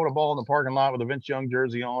 throwing a ball in the parking lot with a Vince Young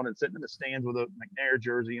jersey on and sitting in the stands with a McNair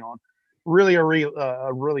jersey on. Really a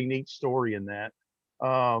really neat story in that.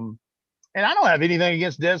 And I don't have anything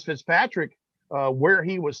against Des Fitzpatrick where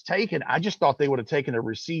he was taken. I just thought they would have taken a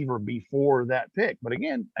receiver before that pick. But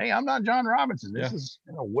again, hey, I'm not John Robinson. This is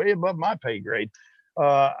way above my pay grade.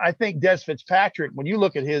 I think Des Fitzpatrick, when you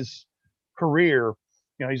look at his career,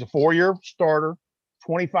 he's a 4-year starter,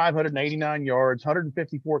 2,589 yards,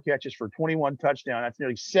 154 catches for 21 touchdowns. That's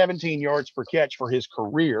nearly 17 yards per catch for his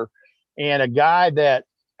career. And a guy that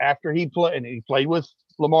after he played with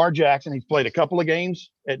Lamar Jackson, he's played a couple of games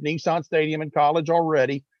at Nissan Stadium in college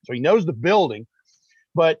already, so he knows the building.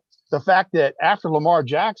 But the fact that after Lamar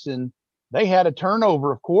Jackson, they had a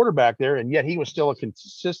turnover of quarterback there, and yet he was still a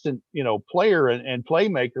consistent, player and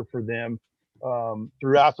playmaker for them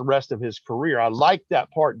throughout the rest of his career. I like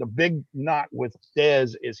that part. The big knock with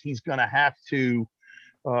Dez is he's going to have to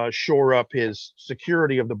shore up his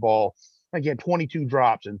security of the ball. Again, 22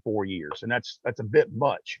 drops in 4 years, and that's a bit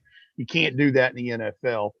much. You can't do that in the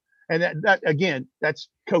NFL. And that again, that's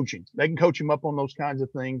coaching. They can coach him up on those kinds of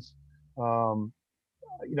things.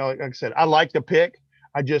 Like I said, I like the pick.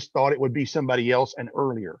 I just thought it would be somebody else and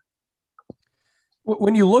earlier.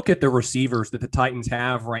 When you look at the receivers that the Titans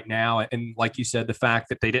have right now, and like you said, the fact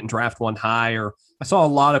that they didn't draft one higher, I saw a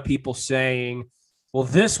lot of people saying, well,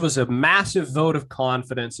 this was a massive vote of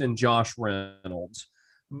confidence in Josh Reynolds.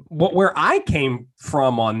 Where I came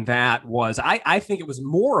from on that was I think it was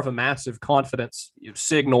more of a massive confidence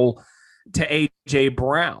signal to A.J.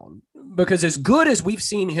 Brown, because as good as we've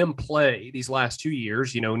seen him play these last 2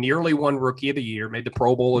 years, nearly won Rookie of the Year, made the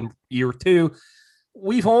Pro Bowl in year 2,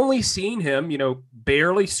 we've only seen him,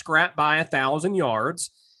 barely scrap by 1,000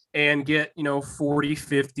 yards and get, 40,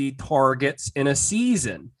 50 targets in a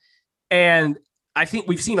season. And I think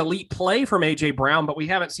we've seen elite play from A.J. Brown, but we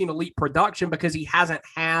haven't seen elite production because he hasn't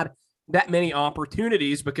had that many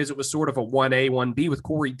opportunities, because it was sort of a 1A, 1B with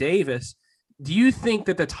Corey Davis. Do you think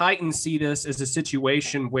that the Titans see this as a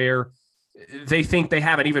situation where they think they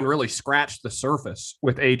haven't even really scratched the surface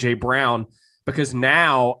with A.J. Brown? Because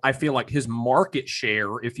now I feel like his market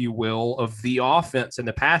share, if you will, of the offense and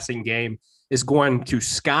the passing game is going to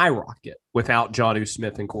skyrocket without Jonnu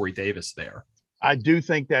Smith and Corey Davis there. I do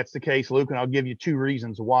think that's the case, Luke, and I'll give you two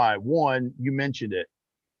reasons why. One, you mentioned it.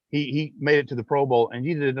 He made it to the Pro Bowl, and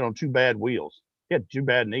he did it on two bad wheels. He had two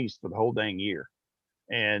bad knees for the whole dang year.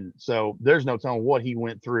 And so there's no telling what he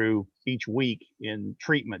went through each week in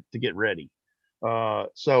treatment to get ready.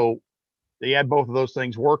 So he had both of those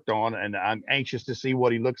things worked on, and I'm anxious to see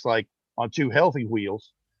what he looks like on two healthy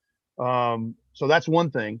wheels. So that's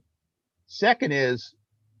one thing. Second is,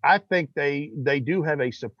 I think they do have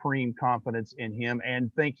a supreme confidence in him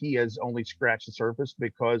and think he has only scratched the surface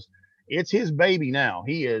because it's his baby now.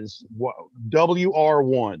 He is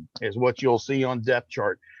WR1 is what you'll see on depth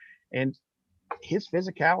chart. And his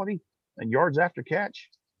physicality and yards after catch.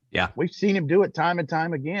 Yeah. We've seen him do it time and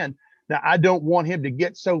time again. Now, I don't want him to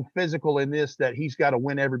get so physical in this that he's got to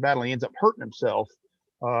win every battle. He ends up hurting himself,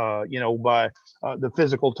 by the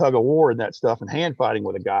physical tug of war and that stuff and hand fighting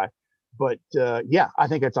with a guy. But yeah, I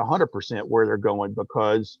think it's 100% where they're going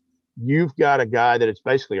because you've got a guy that it's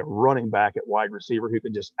basically a running back at wide receiver who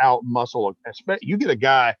can just out muscle. You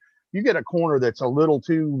get a corner that's a little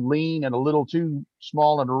too lean and a little too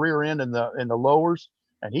small in the rear end and the lowers,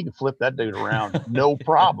 and he can flip that dude around no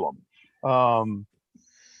problem. And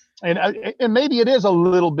maybe it is a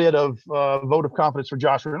little bit of vote of confidence for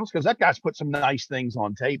Josh Reynolds because that guy's put some nice things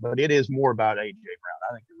on tape, but it is more about A.J.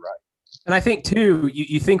 Brown. I think you're right. And I think, too,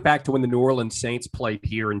 you think back to when the New Orleans Saints played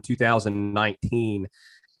here in 2019.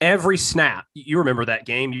 Every snap, you remember that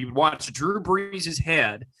game, you'd watch Drew Brees'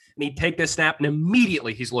 head, and he'd take this snap, and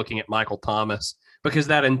immediately he's looking at Michael Thomas because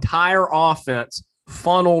that entire offense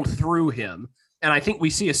funneled through him. And I think we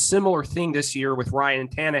see a similar thing this year with Ryan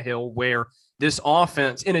Tannehill where this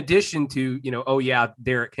offense, in addition to,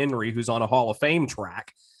 Derrick Henry, who's on a Hall of Fame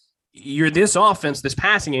track, this offense, this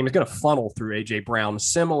passing game is going to funnel through A.J. Brown,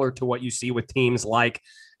 similar to what you see with teams like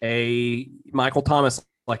a Michael Thomas,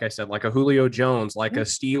 like I said, like a Julio Jones, like a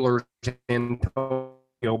Steelers Antonio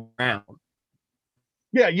Brown.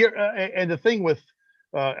 Yeah, and the thing with,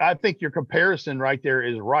 I think your comparison right there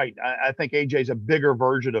is right. I think A.J.'s a bigger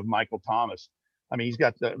version of Michael Thomas. I mean, he's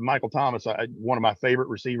got Michael Thomas, one of my favorite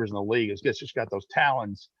receivers in the league. He's just got those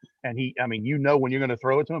talons. And when you're going to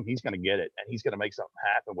throw it to him, he's going to get it and he's going to make something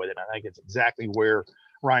happen with it. And I think it's exactly where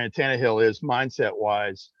Ryan Tannehill is mindset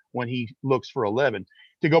wise when he looks for 11.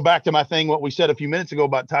 To go back to my thing, what we said a few minutes ago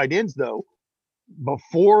about tight ends, though,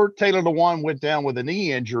 before Taylor Lewan went down with a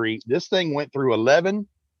knee injury, this thing went through 11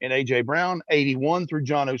 in A.J. Brown, 81 through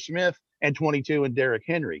Jonnu Smith, and 22 in Derrick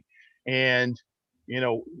Henry. And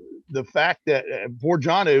the fact that poor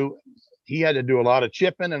Jonnu, he had to do a lot of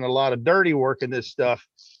chipping and a lot of dirty work in this stuff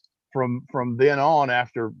from then on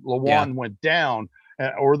after Lewan went down,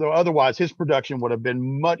 otherwise his production would have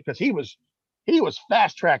been much because he was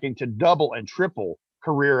fast tracking to double and triple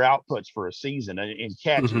career outputs for a season in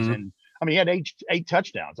catches. Mm-hmm. And I mean, he had eight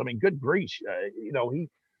touchdowns. I mean, good grief.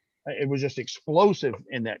 It was just explosive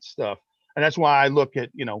in that stuff. And that's why I look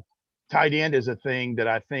at, tight end is a thing that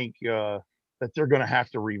I think, that they're going to have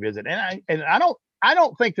to revisit. And I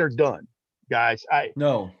don't think they're done, guys.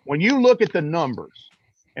 No. When you look at the numbers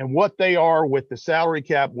and what they are with the salary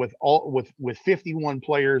cap with 51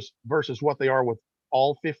 players versus what they are with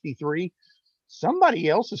all 53, somebody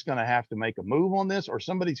else is going to have to make a move on this, or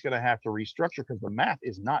somebody's going to have to restructure because the math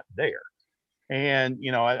is not there. And,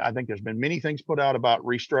 I think there's been many things put out about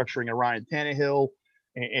restructuring a Ryan Tannehill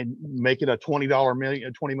and make it a $20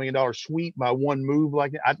 million sweep by one move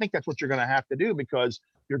like that. I think that's what you're going to have to do because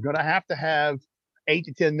you're going to have $8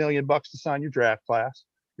 to $10 million to sign your draft class.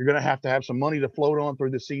 You're going to have some money to float on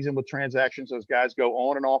through the season with transactions. Those guys go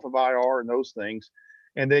on and off of IR and those things.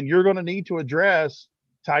 And then you're going to need to address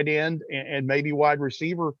tight end and maybe wide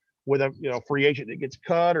receiver with a free agent that gets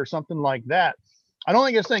cut or something like that. I don't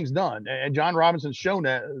think this thing's done. And John Robinson's shown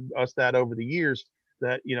us that over the years,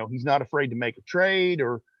 that he's not afraid to make a trade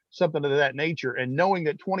or something of that nature. And knowing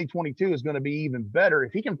that 2022 is going to be even better,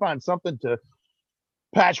 if he can find something to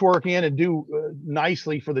patchwork in and do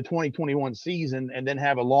nicely for the 2021 season and then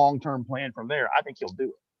have a long-term plan from there, I think he'll do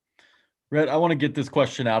it. Rhett, I want to get this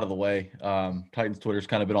question out of the way. Titans Twitter's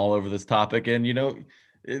kind of been all over this topic. And,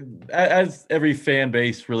 as every fan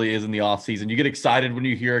base really is in the offseason, you get excited when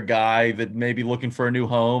you hear a guy that may be looking for a new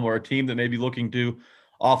home or a team that may be looking to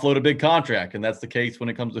offload a big contract. And that's the case when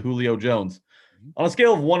it comes to Julio Jones. On a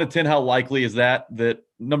scale of 1 to 10, how likely is that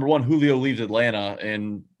number one, Julio leaves Atlanta,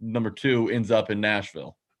 and number two, ends up in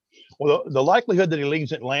Nashville? Well, the likelihood that he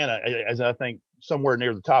leaves Atlanta is, I think, somewhere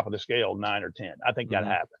near the top of the scale, 9 or 10. I think that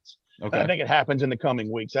happens. Okay. I think it happens in the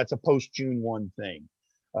coming weeks. That's a post-June 1 thing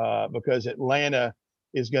because Atlanta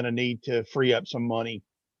is going to need to free up some money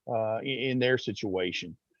in their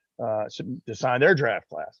situation. to sign their draft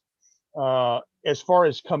class. As far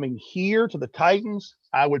as coming here to the Titans,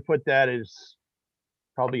 I would put that as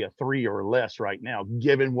probably a 3 or less right now,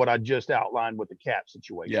 given what I just outlined with the cap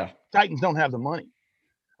situation. Yeah. Titans don't have the money.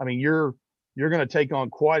 I mean, you're going to take on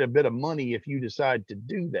quite a bit of money if you decide to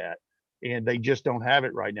do that, and they just don't have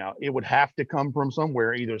it right now. It would have to come from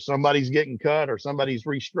somewhere. Either somebody's getting cut or somebody's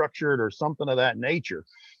restructured or something of that nature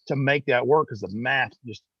to make that work, because the math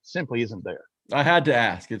just simply isn't there. I had to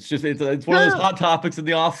ask. It's just it's one of those hot topics in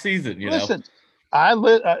the off season. Listen,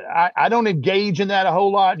 I don't engage in that a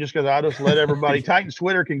whole lot just because I just let everybody. Titans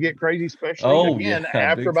Twitter can get crazy, especially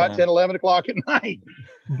after about 10, 11 o'clock at night.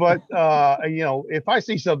 But if I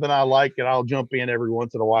see something I like, and I'll jump in every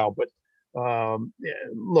once in a while. But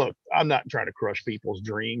look, I'm not trying to crush people's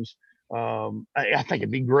dreams. I think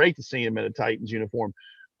it'd be great to see him in a Titans uniform,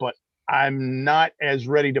 but I'm not as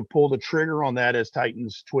ready to pull the trigger on that as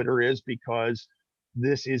Titans Twitter is, because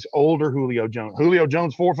this is older Julio Jones. Julio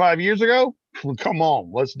Jones 4 or 5 years ago? Come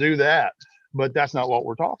on, let's do that. But that's not what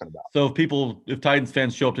we're talking about. So if Titans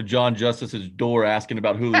fans show up to John Justice's door asking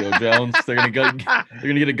about Julio Jones, they're gonna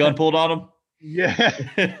get a gun pulled on him. Yeah,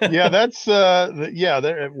 yeah, that's well,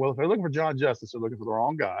 if they're looking for John Justice, they're looking for the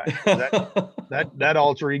wrong guy. That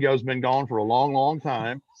alter ego's been gone for a long, long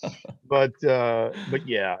time. But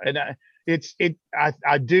yeah, and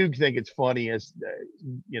I do think it's funny as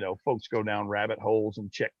folks go down rabbit holes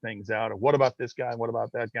and check things out. What about this guy? What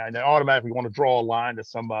about that guy? And they automatically want to draw a line to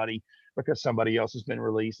somebody because somebody else has been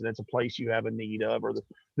released and it's a place you have a need of, or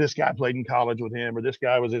this guy played in college with him, or this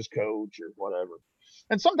guy was his coach, or whatever.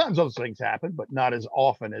 And sometimes those things happen, but not as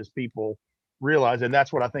often as people realize. And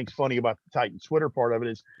that's what I think is funny about the Titans Twitter part of it,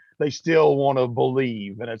 is they still want to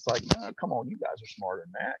believe. And it's like, no, come on, you guys are smarter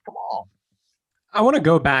than that. Come on. I want to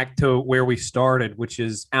go back to where we started, which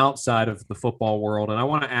is outside of the football world. And I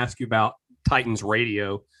want to ask you about Titans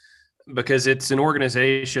Radio, because it's an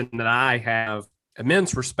organization that I have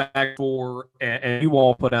immense respect for, and you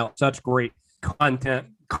all put out such great content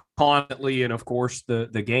constantly. And of course,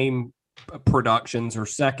 the game productions are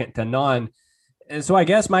second to none. And so I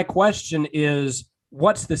guess my question is,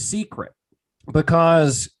 what's the secret?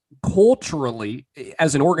 Because culturally,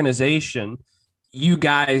 as an organization, you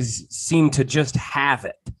guys seem to just have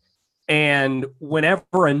it. And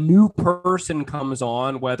whenever a new person comes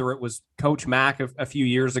on, whether it was Coach Mack a few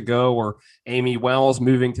years ago, or Amy Wells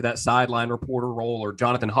moving to that sideline reporter role, or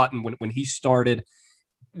Jonathan Hutton when he started,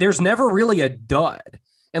 there's never really a dud.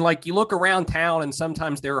 And like, you look around town and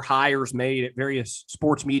sometimes there are hires made at various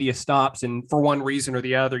sports media stops, and for one reason or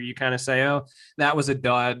the other, you kind of say, oh, that was a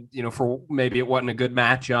dud, for maybe it wasn't a good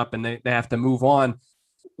matchup and they have to move on.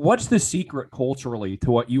 What's the secret culturally to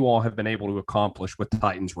what you all have been able to accomplish with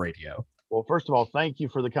Titans Radio? Well, first of all, thank you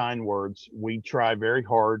for the kind words. We try very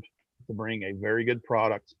hard to bring a very good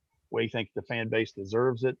product. We think the fan base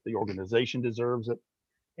deserves it. The organization deserves it.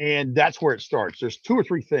 And that's where it starts. There's 2 or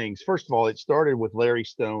 3 things. First of all, it started with Larry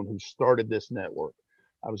Stone, who started this network.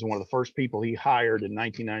 I was one of the first people he hired in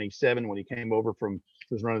 1997 when he came over he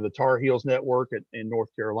was running the Tar Heels network in North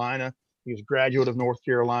Carolina. He was a graduate of North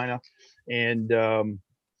Carolina. And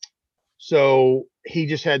so he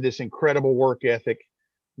just had this incredible work ethic,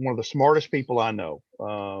 one of the smartest people I know.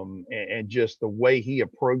 And just the way he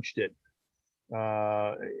approached it,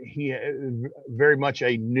 he very much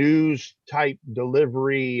a news type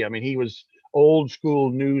delivery. I mean, he was old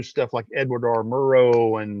school news stuff like Edward R.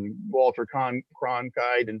 Murrow and Walter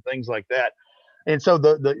Cronkite and things like that. And so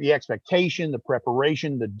the expectation, the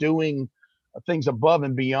preparation, the doing things above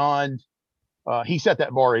and beyond, he set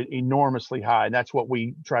that bar enormously high. And that's what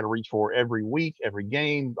we try to reach for every week, every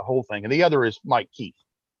game, the whole thing. And the other is Mike Keith.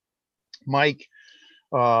 Mike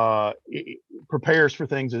prepares for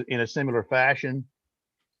things in a similar fashion.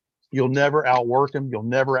 You'll never outwork him. You'll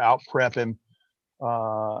never out prep him.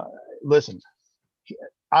 Listen,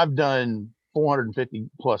 I've done 450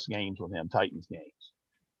 plus games with him, Titans games,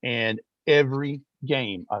 and every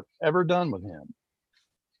game I've ever done with him,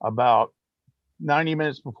 about 90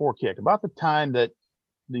 minutes before kick, about the time that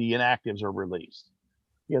the inactives are released,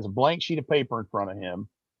 he has a blank sheet of paper in front of him,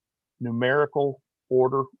 numerical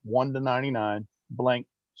order 1 to 99, blank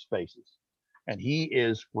spaces, and he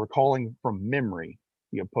is recalling from memory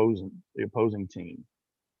the opposing team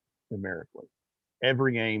numerically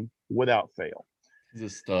every game without fail. He's a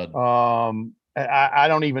stud. I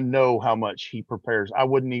don't even know how much he prepares. I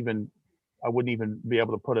wouldn't even be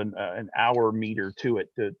able to put an hour meter to it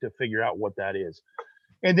to figure out what that is.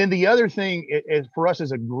 And then the other thing is, for us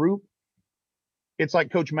as a group, it's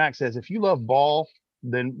like Coach Mack says, if you love ball,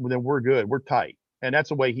 then we're good. We're tight. And that's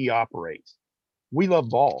the way he operates. We love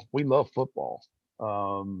ball. We love football.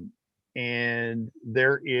 and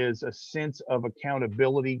there is a sense of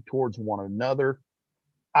accountability towards one another.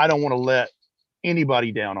 I don't want to let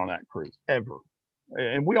anybody down on that crew ever.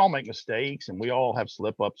 And we all make mistakes and we all have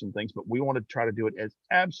slip ups and things, but we want to try to do it as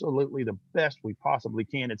absolutely the best we possibly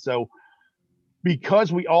can. And so,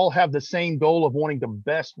 because we all have the same goal of wanting the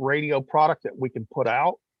best radio product that we can put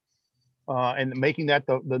out, and making that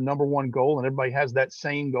the number one goal, and everybody has that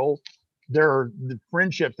same goal, there are the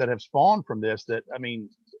friendships that have spawned from this. That, I mean,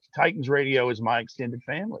 Titans Radio is my extended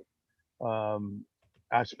family.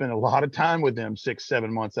 I spend a lot of time with them 6-7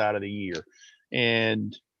 months out of the year,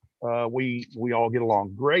 and we all get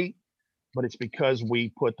along great. But it's because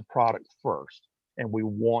we put the product first, and we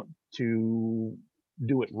want to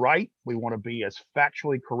do it right. We want to be as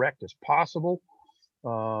factually correct as possible.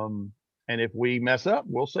 And if we mess up,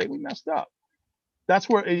 we'll say we messed up. That's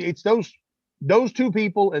where it's those two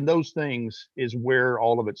people and those things is where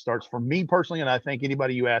all of it starts for me personally. And I think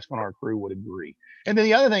anybody you ask on our crew would agree. And then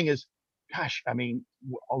the other thing is, gosh, I mean,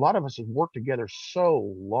 a lot of us have worked together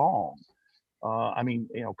so long. I mean,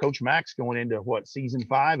 you know, Coach Mack's going into season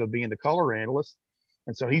 5 of being the color analyst.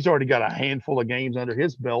 And so he's already got a handful of games under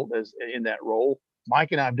his belt as in that role.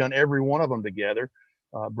 Mike and I have done every one of them together.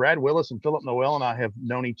 Brad Willis and Philip Noel and I have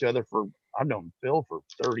known each other I've known Phil for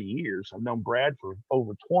 30 years. I've known Brad for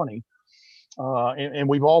over 20. And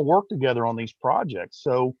we've all worked together on these projects.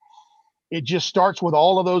 So it just starts with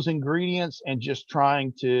all of those ingredients and just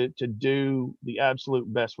trying to do the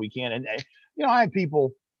absolute best we can. And, you know, I had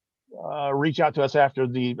people reach out to us after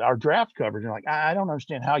our draft coverage and like, I don't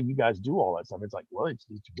understand how you guys do all that stuff. It's like, well, it's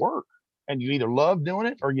work, and you either love doing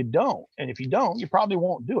it or you don't. And if you don't, you probably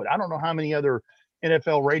won't do it. I don't know how many other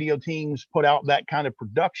NFL radio teams put out that kind of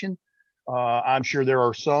production. I'm sure there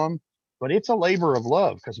are some, but it's a labor of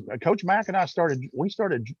love, because Coach Mack and I started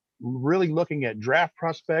really looking at draft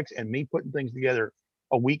prospects and me putting things together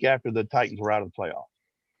a week after the Titans were out of the playoff.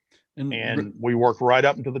 And we worked right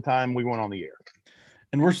up until the time we went on the air.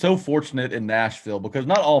 And we're so fortunate in Nashville, because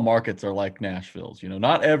not all markets are like Nashville's. You know,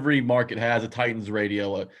 not every market has a Titans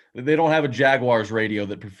radio. They don't have a Jaguars radio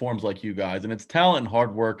that performs like you guys. And it's talent and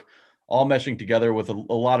hard work all meshing together with a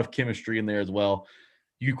lot of chemistry in there as well.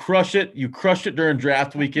 You crush it. You crushed it during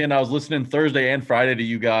draft weekend. I was listening Thursday and Friday to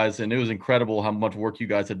you guys, and it was incredible how much work you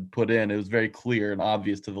guys had put in. It was very clear and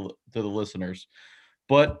obvious to the listeners.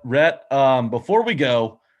 But Rhett, before we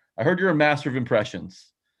go, I heard you're a master of impressions.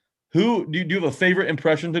 Who do you have a favorite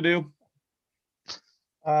impression to do?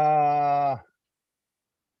 I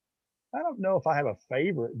don't know if I have a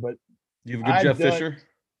favorite, but you have a good Jeff Fisher?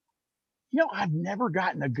 You know, I've never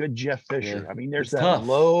gotten a good Jeff Fisher. Yeah, I mean, there's that tough.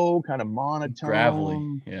 Low, kind of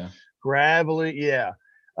monotone, gravelly. Yeah.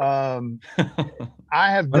 I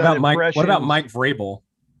have done impressions. What about Mike Vrabel?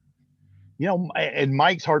 You know, and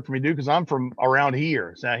Mike's hard for me to do because I'm from around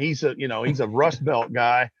here. So he's a Rust Belt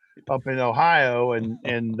guy up in Ohio, and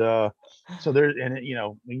so there's, and you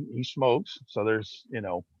know, he smokes, so there's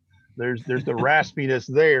the raspiness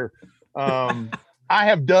there. I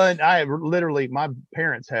have literally, my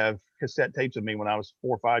parents have cassette tapes of me when I was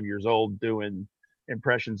 4 or 5 years old doing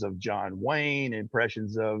impressions of John Wayne,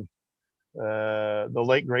 impressions of the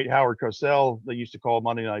late great Howard Cosell, they used to call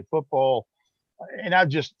Monday Night Football, and I've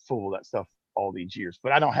just fooled that stuff all these years.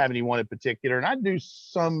 But I don't have anyone in particular, and I do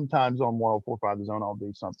sometimes on 104.5 The Zone. I'll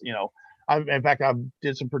do something. You know, in fact, I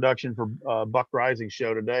did some production for Buck Rising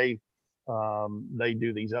show today. They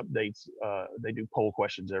do these updates. They do poll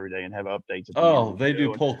questions every day and have updates. They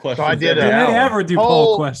do poll questions. So I did. Do they ever do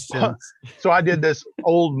poll questions? So I did this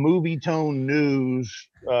old movie tone news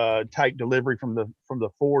type delivery from the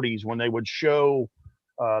 40s when they would show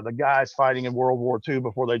the guys fighting in World War II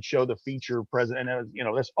before they'd show the feature president. And it was, you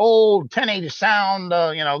know, this old 1080 sound.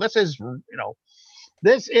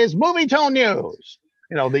 This is movie tone news.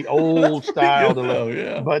 You know, the old style delivery.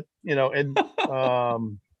 Yeah. But you know, and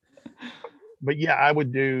but yeah, I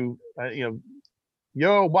would do,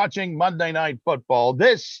 you're watching Monday Night Football.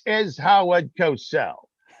 This is Howard Cosell.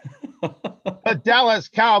 The Dallas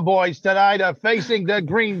Cowboys tonight are facing the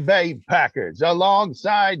Green Bay Packers.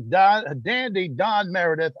 Alongside Dandy Don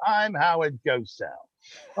Meredith, I'm Howard Cosell.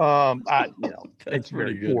 It's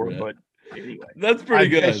very poor, but anyway. That's pretty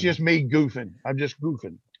good. It's just me goofing. I'm just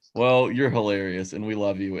goofing. Well, you're hilarious, and we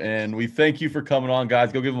love you. And we thank you for coming on,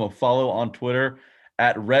 guys. Go give them a follow on Twitter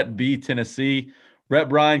at Rhett B Tennessee. Rhett,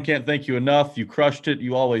 Bryan, can't thank you enough. You crushed it.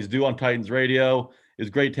 You always do on Titans Radio. It was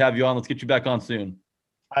great to have you on. Let's get you back on soon.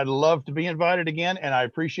 I'd love to be invited again, and I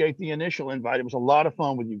appreciate the initial invite. It was a lot of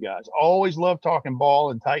fun with you guys. Always love talking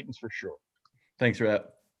ball and Titans for sure. Thanks, Rhett.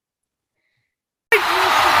 There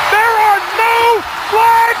are no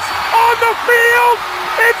flags on the field.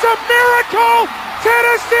 It's a miracle.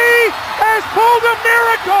 Tennessee has pulled a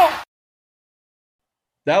miracle.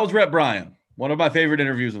 That was Rhett Bryan, one of my favorite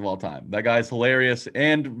interviews of all time. That guy's hilarious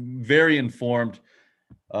and very informed.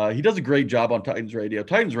 He does a great job on Titans Radio.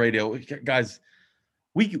 Titans Radio, guys,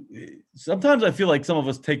 sometimes I feel like some of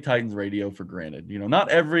us take Titans Radio for granted. You know, not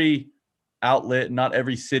every outlet, not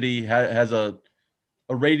every city has a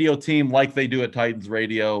radio team like they do at Titans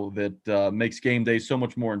Radio that makes game day so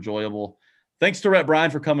much more enjoyable. Thanks to Rhett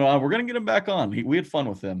Bryan for coming on. We're going to get him back on. We had fun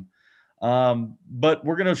with him. But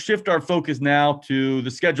we're going to shift our focus now to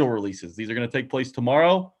the schedule releases. These are going to take place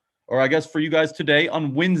tomorrow, or I guess for you guys today,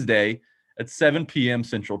 on Wednesday at 7 p.m.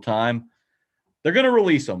 Central Time. They're going to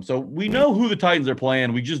release them. So we know who the Titans are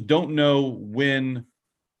playing. We just don't know when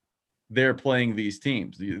they're playing these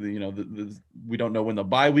teams. We don't know when the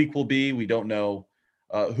bye week will be. We don't know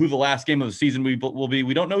who the last game of the season will be.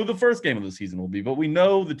 We don't know who the first game of the season will be, but we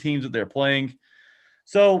know the teams that they're playing.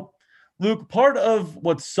 So, Luke, part of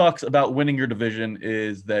what sucks about winning your division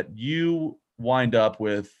is that you wind up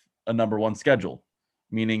with a number one schedule,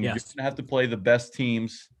 meaning you're going to have to play the best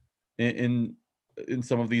teams in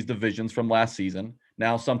some of these divisions from last season.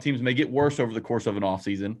 Now, some teams may get worse over the course of an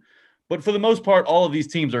offseason, but for the most part, all of these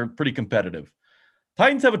teams are pretty competitive.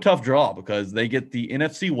 Titans have a tough draw because they get the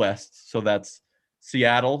NFC West, so that's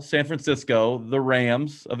Seattle, San Francisco, the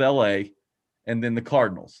Rams of LA, and then the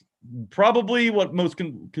Cardinals. Probably what most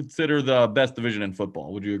can consider the best division in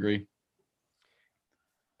football. Would you agree?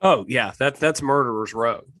 Oh, yeah, that's Murderer's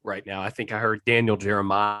Row right now. I think I heard Daniel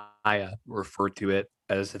Jeremiah refer to it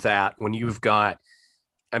as that. When you've got,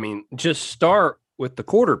 just start with the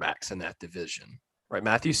quarterbacks in that division, right?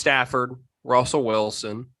 Matthew Stafford, Russell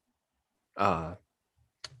Wilson, Kyler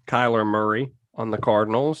Murray on the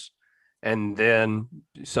Cardinals, and then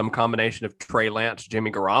some combination of Trey Lance,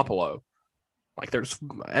 Jimmy Garoppolo. Like, there's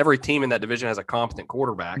every team in that division has a competent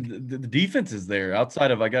quarterback. The defense is there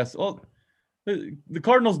outside of, I guess, the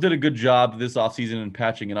Cardinals did a good job this offseason in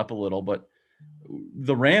patching it up a little, but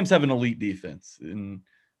the Rams have an elite defense, and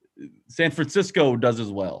San Francisco does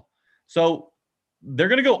as well. So they're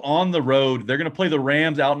going to go on the road. They're going to play the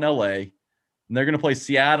Rams out in LA, and they're going to play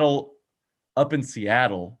Seattle up in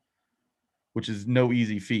Seattle, which is no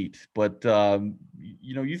easy feat. But,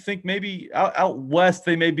 you think maybe out west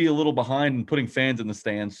they may be a little behind in putting fans in the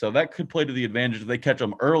stands. So that could play to the advantage if they catch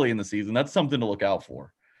them early in the season. That's something to look out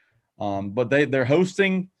for. But they're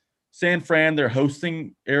hosting San Fran. They're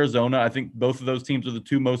hosting Arizona. I think both of those teams are the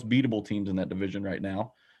two most beatable teams in that division right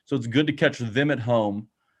now. So it's good to catch them at home.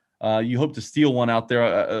 You hope to steal one out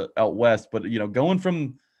there out west. But, going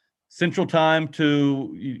from Central Time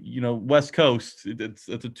to, West Coast, it's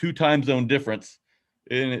a 2 time zone difference.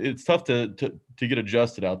 And it's tough to get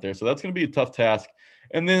adjusted out there. So that's going to be a tough task.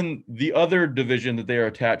 And then the other division that they are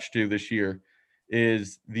attached to this year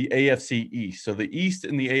is the AFC East. So the East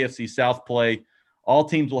and the AFC South play. All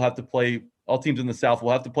teams in the South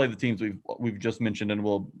will have to play the teams we've just mentioned and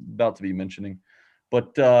we're about to be mentioning.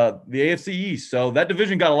 But the AFC East, so that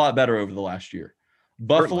division got a lot better over the last year.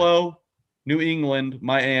 Buffalo, New England,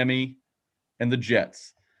 Miami, and the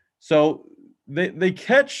Jets. So they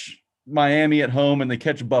catch Miami at home and they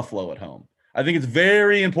catch Buffalo at home. I think it's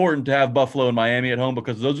very important to have Buffalo and Miami at home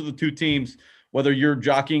because those are the two teams, whether you're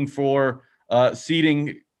jockeying for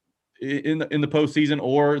seeding in the postseason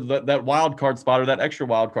or that wild card spot or that extra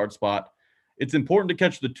wild card spot, it's important to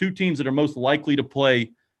catch the two teams that are most likely to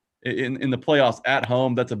play in the playoffs at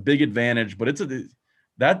home. That's a big advantage, but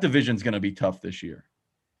that division's going to be tough this year.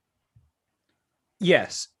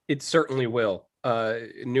 Yes, it certainly will.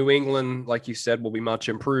 New England, like you said, will be much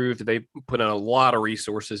improved. They put in a lot of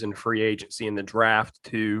resources in free agency in the draft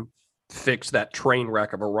to fix that train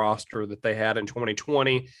wreck of a roster that they had in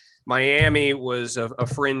 2020. Miami was a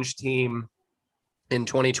fringe team in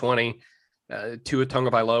 2020. Tua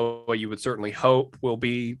Tagovailoa, you would certainly hope, will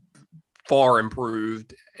be far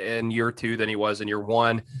improved in year 2 than he was in year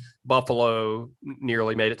 1. Buffalo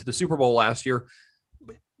nearly made it to the Super Bowl last year.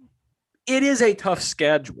 It is a tough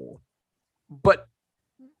schedule, but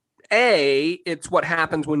it's what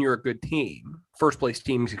happens when you're a good team. First place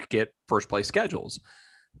teams get first place schedules,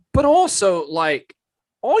 but also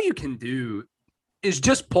all you can do is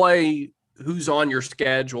just play who's on your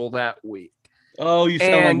schedule that week. Oh, you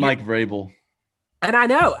sound like Mike Vrabel. And I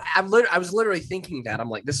know I was literally thinking that. I'm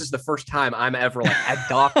like, this is the first time I'm ever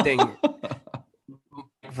adopting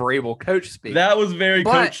Vrabel coach speak. That was very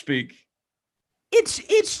coach speak.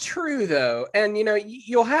 It's true though. And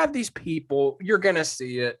you'll have these people, you're going to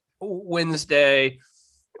see it Wednesday,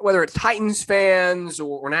 whether it's Titans fans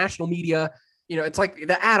or national media, it's like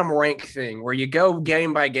the Adam Rank thing where you go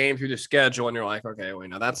game by game through the schedule and you're like, okay, wait,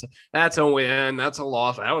 no, that's a win. That's a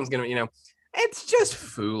loss. That one's going to, It's just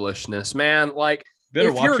foolishness, man. Like, Better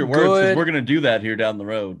if watch you're your words because good, we're going to do that here down the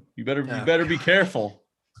road. You better be careful.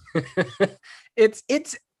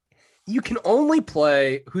 it's you can only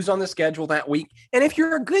play who's on the schedule that week. And if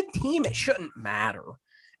you're a good team, it shouldn't matter.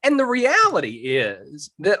 And the reality is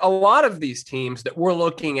that a lot of these teams that we're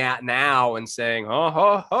looking at now and saying,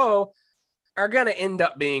 are going to end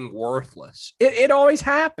up being worthless. It always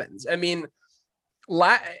happens. I mean,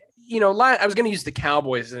 I was going to use the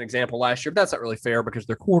Cowboys as an example last year, but that's not really fair because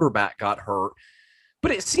their quarterback got hurt.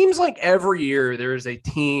 But it seems like every year there's a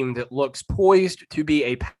team that looks poised to be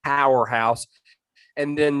a powerhouse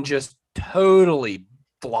and then just totally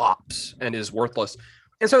flops and is worthless.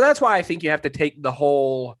 And so that's why I think you have to take the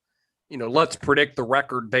whole, let's predict the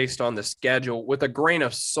record based on the schedule with a grain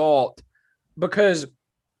of salt, because,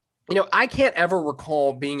 I can't ever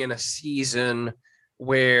recall being in a season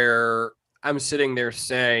where I'm sitting there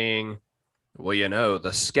saying, well,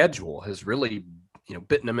 the schedule has really,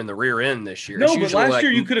 bitten them in the rear end this year. No, but last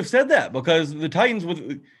year you could have said that because the Titans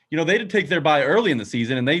they did take their bye early in the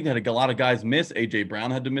season and they had a lot of guys miss. AJ Brown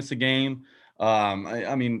had to miss a game.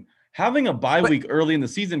 I mean, having a bye week early in the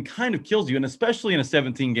season kind of kills you, and especially in a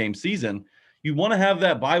 17-game season, you want to have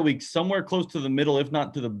that bye week somewhere close to the middle, if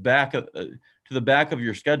not to the back of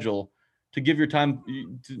your schedule, to give your time.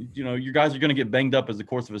 Your guys are going to get banged up as the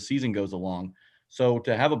course of a season goes along. So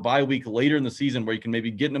to have a bye week later in the season where you can maybe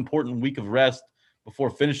get an important week of rest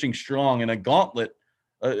before finishing strong in a gauntlet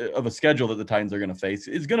of a schedule that the Titans are going to face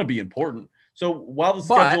is going to be important. So while the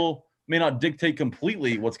schedule may not dictate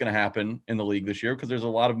completely what's going to happen in the league this year, because there's a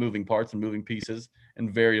lot of moving parts and moving pieces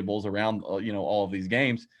and variables around, all of these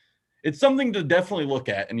games, it's something to definitely look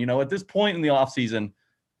at. And, at this point in the offseason,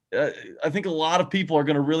 I think a lot of people are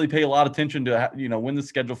going to really pay a lot of attention to, when the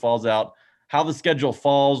schedule falls out, how the schedule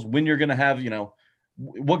falls, when you're going to have,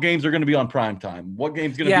 what games are going to be on prime time, what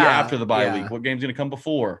game's going to be after the bye week, what game's going to come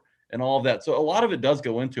before, and all of that. So a lot of it does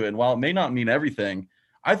go into it. And while it may not mean everything,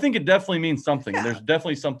 I think it definitely means something. And there's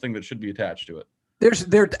definitely something that should be attached to it.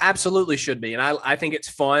 There absolutely should be. And I think it's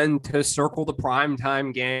fun to circle the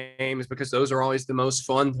primetime games because those are always the most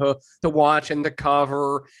fun to watch and to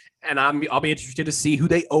cover. And I'll be interested to see who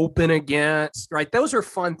they open against, right? Those are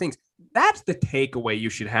fun things. That's the takeaway you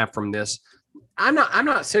should have from this. I'm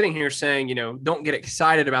not sitting here saying, don't get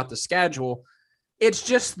excited about the schedule. It's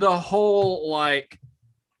just the whole I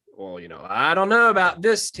don't know about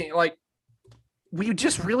this team. Like, we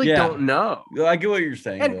just really don't know. I get what you're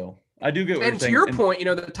saying, though. I do get what you're saying. And to your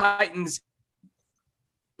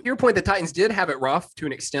point, the Titans did have it rough to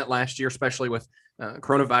an extent last year, especially with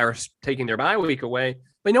coronavirus taking their bye week away.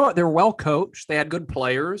 But you know what? They're well coached. They had good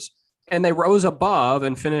players, and they rose above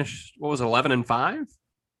and finished, 11-5?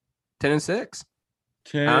 10-6?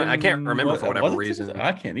 I can't remember for whatever reason.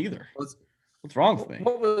 I can't either. What's wrong with me?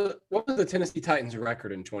 What was the Tennessee Titans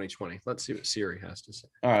record in 2020? Let's see what Siri has to say.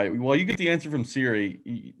 All right. Well, you get the answer from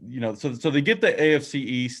Siri. So they get the AFC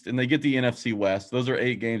East and they get the NFC West. Those are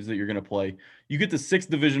 8 games that you're going to play. You get the 6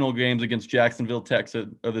 divisional games against Jacksonville, Texas,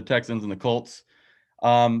 or the Texans and the Colts.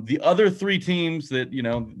 The other 3 teams that,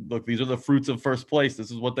 look, these are the fruits of first place. This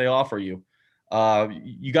is what they offer you.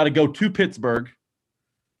 You got to go to Pittsburgh.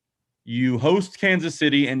 You host Kansas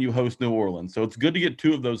City and you host New Orleans. So it's good to get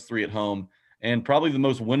 2 of those 3 at home. And probably the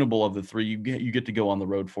most winnable of the 3 you get to go on the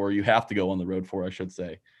road for. You have to go on the road for, I should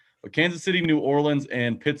say. But Kansas City, New Orleans,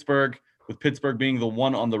 and Pittsburgh, with Pittsburgh being the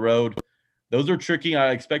one on the road, those are tricky.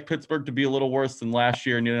 I expect Pittsburgh to be a little worse than last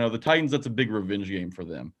year. And, the Titans, that's a big revenge game for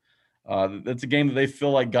them. That's a game that they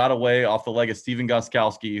feel like got away off the leg of Steven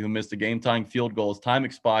Gostkowski, who missed a game-tying field goal as time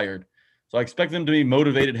expired. So I expect them to be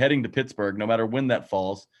motivated heading to Pittsburgh, no matter when that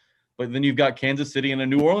falls. But then you've got Kansas City and a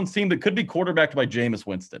New Orleans team that could be quarterbacked by Jameis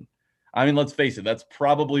Winston. I mean, let's face it, that's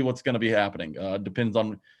probably what's going to be happening. Depends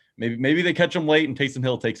on maybe they catch him late and Taysom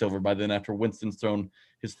Hill takes over by then after Winston's thrown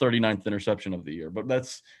his 39th interception of the year. But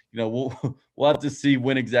that's, we'll have to see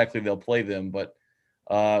when exactly they'll play them. But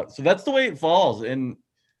so that's the way it falls. And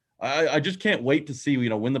I just can't wait to see,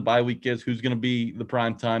 when the bye week is, who's going to be the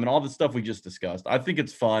prime time and all the stuff we just discussed. I think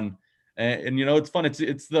it's fun. And it's fun.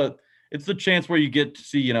 It's the chance where you get to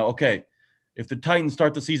see, okay, if the Titans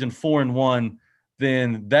start the season 4-1,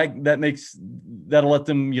 then that'll let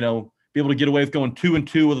them, be able to get away with going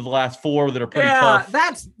 2-2 with the last 4 that are pretty tough.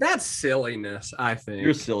 That's silliness, I think.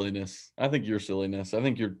 Your silliness. I think your silliness. I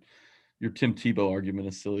think your Tim Tebow argument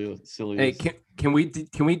is silly. Hey, can we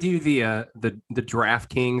do the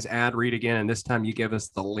DraftKings ad read again? And this time you give us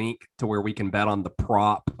the link to where we can bet on the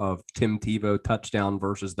prop of Tim Tebow touchdown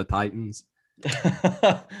versus the Titans.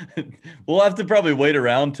 We'll have to probably wait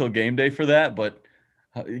around till game day for that, but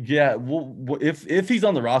if he's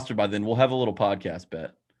on the roster by then, we'll have a little podcast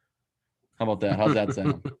bet. How about that? How's that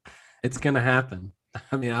sound? It's going to happen.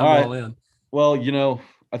 I mean, I'm All right. all in. Well,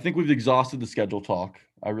 I think we've exhausted the schedule talk.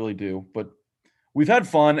 I really do. But we've had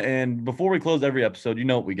fun. And before we close every episode, you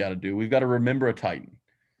know what we got to do? We've got to remember a Titan.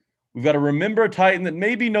 We've got to remember a Titan that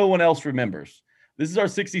maybe no one else remembers. This is our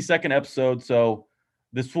 62nd episode. So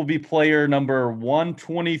this will be player number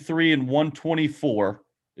 123 and 124,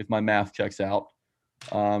 if my math checks out.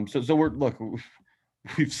 So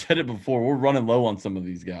we've said it before. We're running low on some of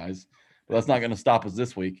these guys, but that's not going to stop us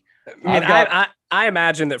this week. I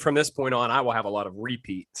imagine that from this point on, I will have a lot of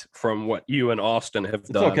repeats from what you and Austin have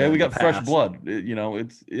done. It's okay. We got fresh blood.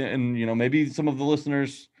 Maybe some of the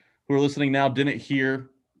listeners who are listening now didn't hear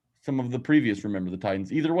some of the previous Remember the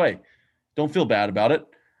Titans. Either way, don't feel bad about it.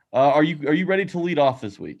 Are you ready to lead off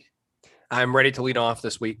this week? I'm ready to lead off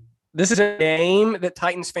this week. This is a game that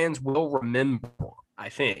Titans fans will remember, I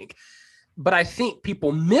think. But I think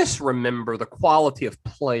people misremember the quality of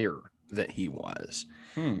player that he was.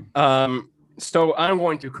 So I'm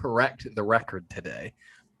going to correct the record today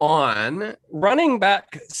on running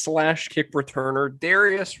back / kick returner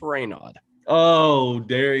Darius Raynaud. Oh,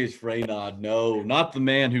 Darius Raynaud. No, not the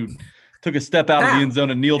man who took a step out of the end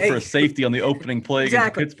zone and kneeled for a safety on the opening play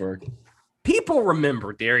against Pittsburgh. People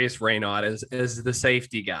remember Darius Raynaud as the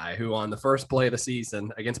safety guy who on the first play of the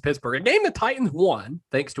season against Pittsburgh, a game the Titans won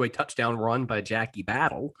thanks to a touchdown run by Jackie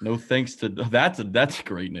Battle. No thanks to that's a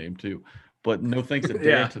great name too. But no thanks to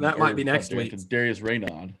Darrington. That might be next week. Darius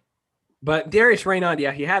Raynaud. But Darius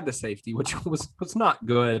Raynaud, he had the safety, which was not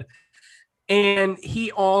good. And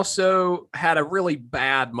he also had a really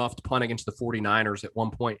bad muffed punt against the 49ers at one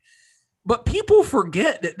point. But people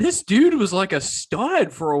forget that this dude was like a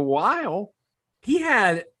stud for a while. He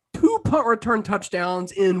had 2 punt return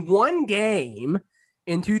touchdowns in one game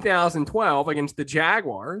in 2012 against the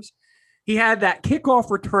Jaguars. He had that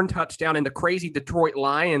kickoff return touchdown in the crazy Detroit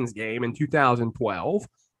Lions game in 2012.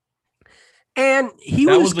 And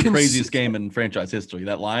that was the craziest game in franchise history,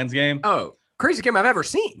 that Lions game. Oh, craziest game I've ever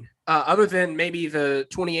seen, other than maybe the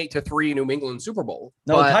 28-3 New England Super Bowl.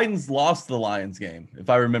 No, the Titans lost the Lions game,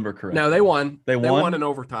 if I remember correctly. No, they won. They won in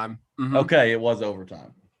overtime. Mm-hmm. Okay, it was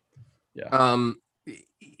overtime. Yeah.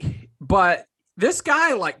 But this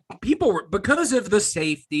guy, people, because of the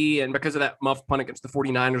safety and because of that muff punt against the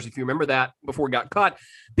 49ers, if you remember that before he got cut,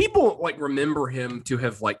 people remember him to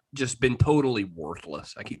have just been totally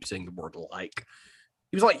worthless. I keep saying the word like.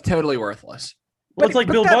 He was totally worthless. Well, it's like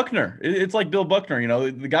Bill Buckner. It's like Bill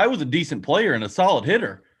Buckner. The guy was a decent player and a solid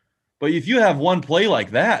hitter. But if you have one play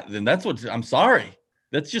like that, then I'm sorry.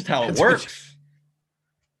 That's just how it works.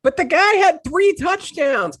 But the guy had 3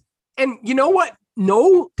 touchdowns. And you know what?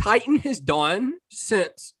 No Titan has done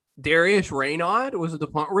since Darius Raynaud was the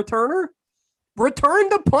punt returner.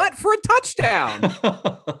 Returned the punt for a touchdown.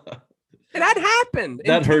 And that happened.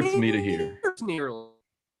 That hurts me to hear. Nearly.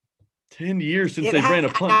 10 years since they ran a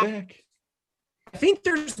punt back. I think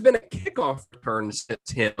there's been a kickoff return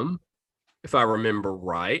since him, if I remember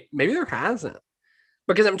right. Maybe there hasn't.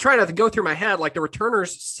 Because I'm trying to go through my head, the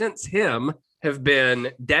returners since him have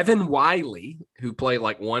been Devin Wiley, who played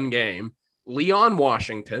one game, Leon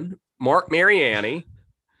Washington, Mark Mariani,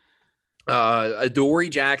 Adoree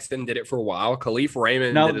Jackson did it for a while. Khalif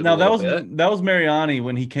Raymond did it that was Mariani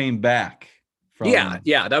when he came back.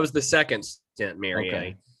 Yeah, that was the second stint, Mariani.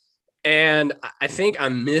 Okay. And I think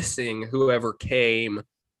I'm missing whoever came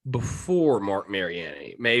before Mark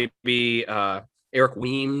Mariani. Maybe Eric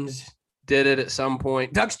Weems did it at some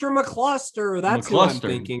point. Dexter McCluster, that's who I'm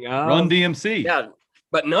thinking of. Run DMC. Yeah,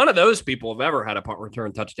 but none of those people have ever had a punt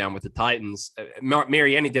return touchdown with the Titans.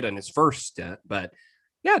 Mariani did it in his first stint, but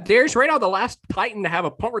yeah, Darius Raynaud, the last Titan to have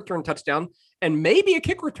a punt return touchdown and maybe a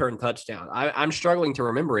kick return touchdown. I'm struggling to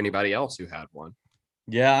remember anybody else who had one.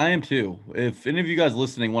 Yeah, I am too. If any of you guys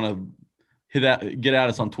listening want to get at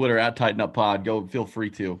us on Twitter at Tighten Up Pod, go feel free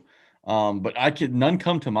to. But none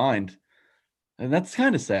come to mind. And that's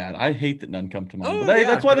kind of sad. I hate that none come to mind. But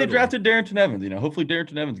that's why they drafted Darrington Evans. Hopefully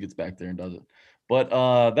Darrington Evans gets back there and does it.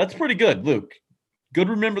 But that's pretty good, Luke. Good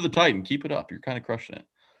remember the Titan. Keep it up. You're kind of crushing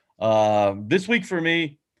it. This week for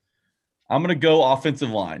me, I'm going to go offensive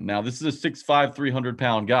line. Now, this is a 6'5",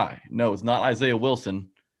 300-pound guy. No, it's not Isaiah Wilson.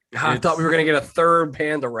 I thought we were going to get a third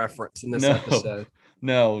Panda reference in this episode.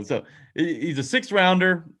 No. So he's a 6th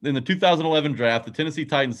rounder in the 2011 draft. The Tennessee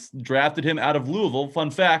Titans drafted him out of Louisville.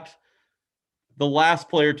 Fun fact, the last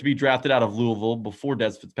player to be drafted out of Louisville before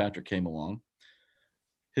Des Fitzpatrick came along.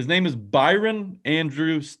 His name is Byron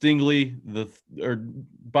Andrew Stingley,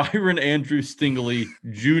 Byron Andrew Stingley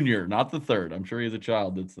Jr., not the third. I'm sure he has a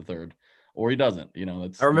child that's the third, or he doesn't.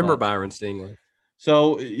 I remember Byron Stingley.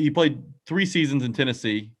 So he played 3 seasons in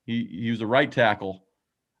Tennessee. He was a right tackle.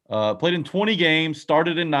 Played in 20 games,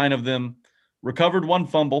 started in 9 of them, recovered 1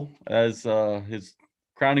 fumble as his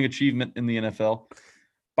crowning achievement in the NFL.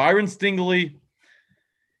 Byron Stingley,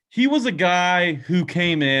 he was a guy who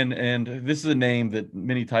came in, and this is a name that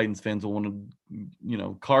many Titans fans will want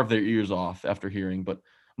to, carve their ears off after hearing, but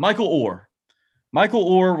Michael Orr. Michael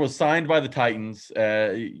Orr was signed by the Titans,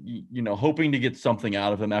 hoping to get something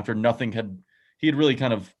out of him after he had really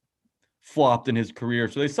kind of flopped in his career.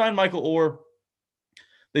 So they signed Michael Orr.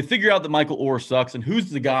 They figure out that Michael Orr sucks, and who's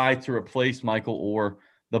the guy to replace Michael Orr,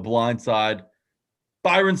 the blind side?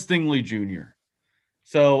 Byron Stingley Jr.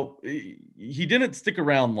 So he didn't stick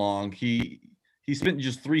around long. He spent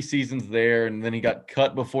just 3 seasons there, and then he got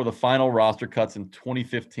cut before the final roster cuts in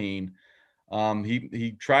 2015.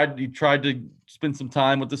 He tried to spend some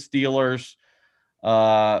time with the Steelers,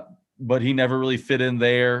 but he never really fit in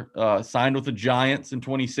there. Signed with the Giants in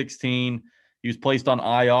 2016. He was placed on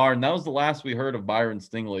IR, and that was the last we heard of Byron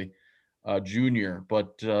Stingley Jr.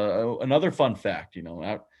 But another fun fact,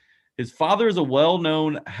 his father is a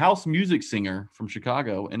well-known house music singer from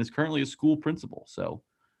Chicago and is currently a school principal. So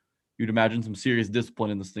you'd imagine some serious discipline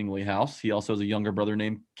in the Stingley house. He also has a younger brother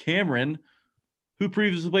named Cameron, who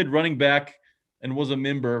previously played running back and was a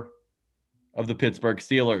member of the Pittsburgh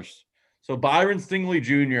Steelers. So Byron Stingley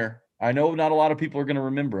Jr., I know not a lot of people are going to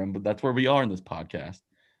remember him, but that's where we are in this podcast.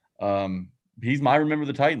 He's my Remember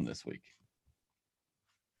the Titan this week.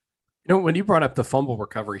 When you brought up the fumble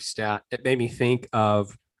recovery stat, it made me think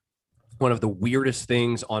of one of the weirdest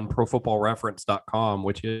things on ProFootballReference.com,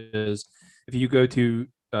 which is if you go to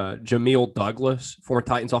Jamil Douglas, former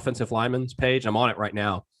Titans offensive lineman's page, I'm on it right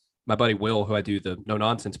now. My buddy Will, who I do the No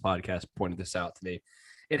Nonsense podcast, pointed this out to me.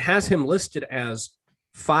 It has him listed as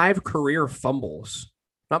 5 career fumbles,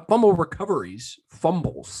 not fumble recoveries,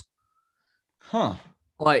 fumbles. Huh.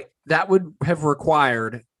 Like that would have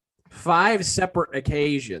required 5 separate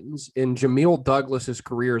occasions in Jamil Douglas's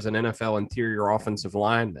career as an NFL interior offensive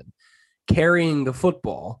lineman carrying the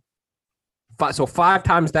football. So 5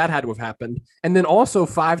 times that had to have happened. And then also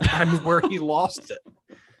 5 times where he lost it.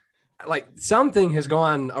 Like something has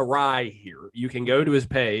gone awry here. You can go to his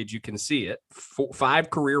page. You can see it. 5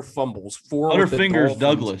 career fumbles. 4 Butterfingers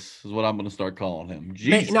Douglas is what I'm going to start calling him.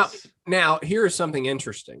 Jesus. Now, here's something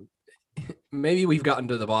interesting. Maybe we've gotten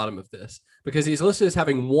to the bottom of this because he's listed as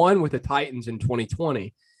having 1 with the Titans in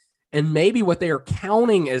 2020. And maybe what they are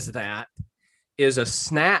counting as that is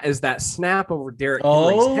that snap over Derrick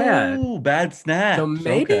Henry's head. Oh, bad snaps. So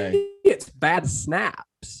maybe it's bad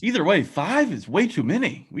snaps. Either way, 5 is way too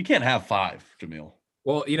many. We can't have 5, Jamil.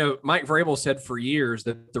 Well, Mike Vrabel said for years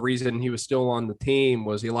that the reason he was still on the team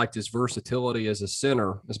was he liked his versatility as a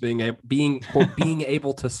center, as being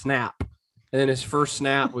able to snap. And then his first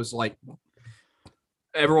snap was like,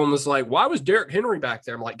 everyone was like, why was Derrick Henry back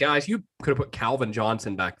there? I'm like, guys, you could have put Calvin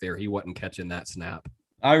Johnson back there. He wasn't catching that snap.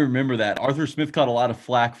 I remember that. Arthur Smith caught a lot of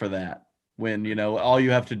flack for that when, all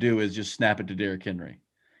you have to do is just snap it to Derrick Henry.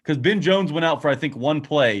 Because Ben Jones went out for, I think, 1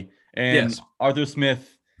 play, and yes. Arthur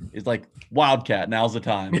Smith is like, Wildcat, now's the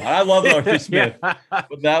time. I love Arthur Smith,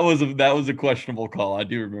 but that was a questionable call. I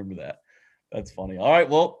do remember that. That's funny. All right,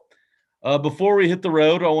 well, before we hit the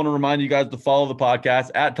road, I want to remind you guys to follow the podcast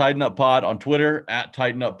at Tighten Up Pod on Twitter, at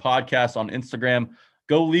Tighten Up Podcast on Instagram.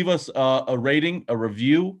 Go leave us a rating, a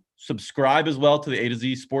review, subscribe as well to the A to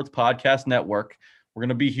Z Sports Podcast Network. We're going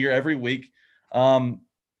to be here every week.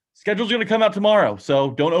 Schedule's going to come out tomorrow,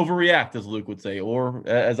 so don't overreact, as Luke would say, or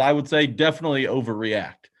as I would say, definitely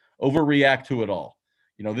overreact. Overreact to it all.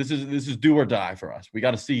 This is do or die for us. We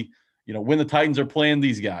got to see, when the Titans are playing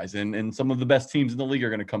these guys, and some of the best teams in the league are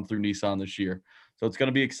going to come through Nissan this year. So it's going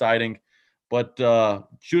to be exciting. But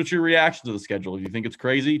shoot us your reaction to the schedule. If you think it's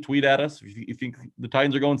crazy, tweet at us. If you think the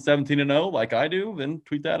Titans are going 17-0 like I do, then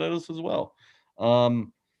tweet that at us as well.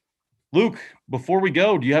 Luke, before we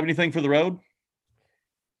go, do you have anything for the road?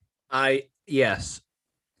 Yes.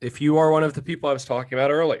 If you are one of the people I was talking about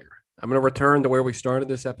earlier, I'm going to return to where we started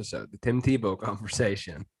this episode, the Tim Tebow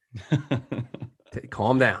conversation.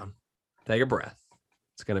 Calm down. Take a breath.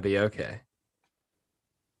 It's going to be okay.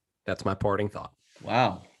 That's my parting thought.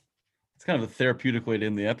 Wow. It's kind of a therapeutic way to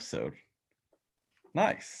end the episode.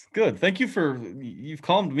 Nice. Good. Thank you you've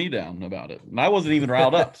calmed me down about it. And I wasn't even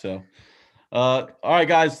riled up. So, all right,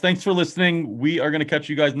 guys, thanks for listening. We are going to catch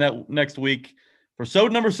you guys next week for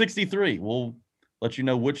episode number 63. We'll let you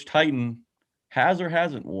know which Titan has or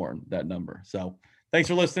hasn't worn that number. So thanks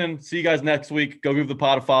for listening. See you guys next week. Go give the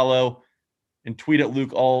pod a follow and tweet at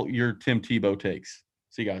Luke all your Tim Tebow takes.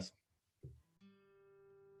 See you guys.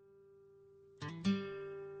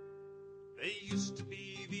 They used to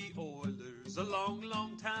be the Oilers a long,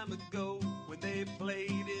 long time ago when they they played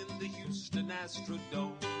in the Houston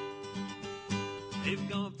Astrodome. They've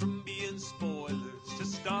gone from being spoilers to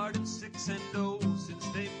starting 6-0 since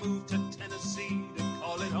they moved to Tennessee to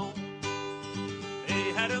call it home.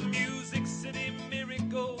 They had a Music City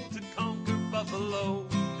miracle to conquer Buffalo.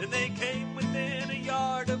 Then they came within a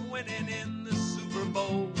yard of winning in the Super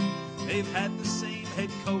Bowl. They've had the same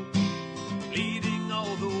head coach leading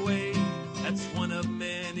all the way. That's one of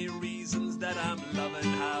many reasons that I'm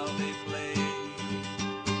loving how they play.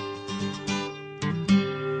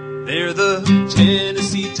 They're the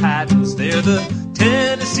Tennessee Titans. They're the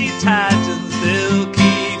Tennessee Titans. They're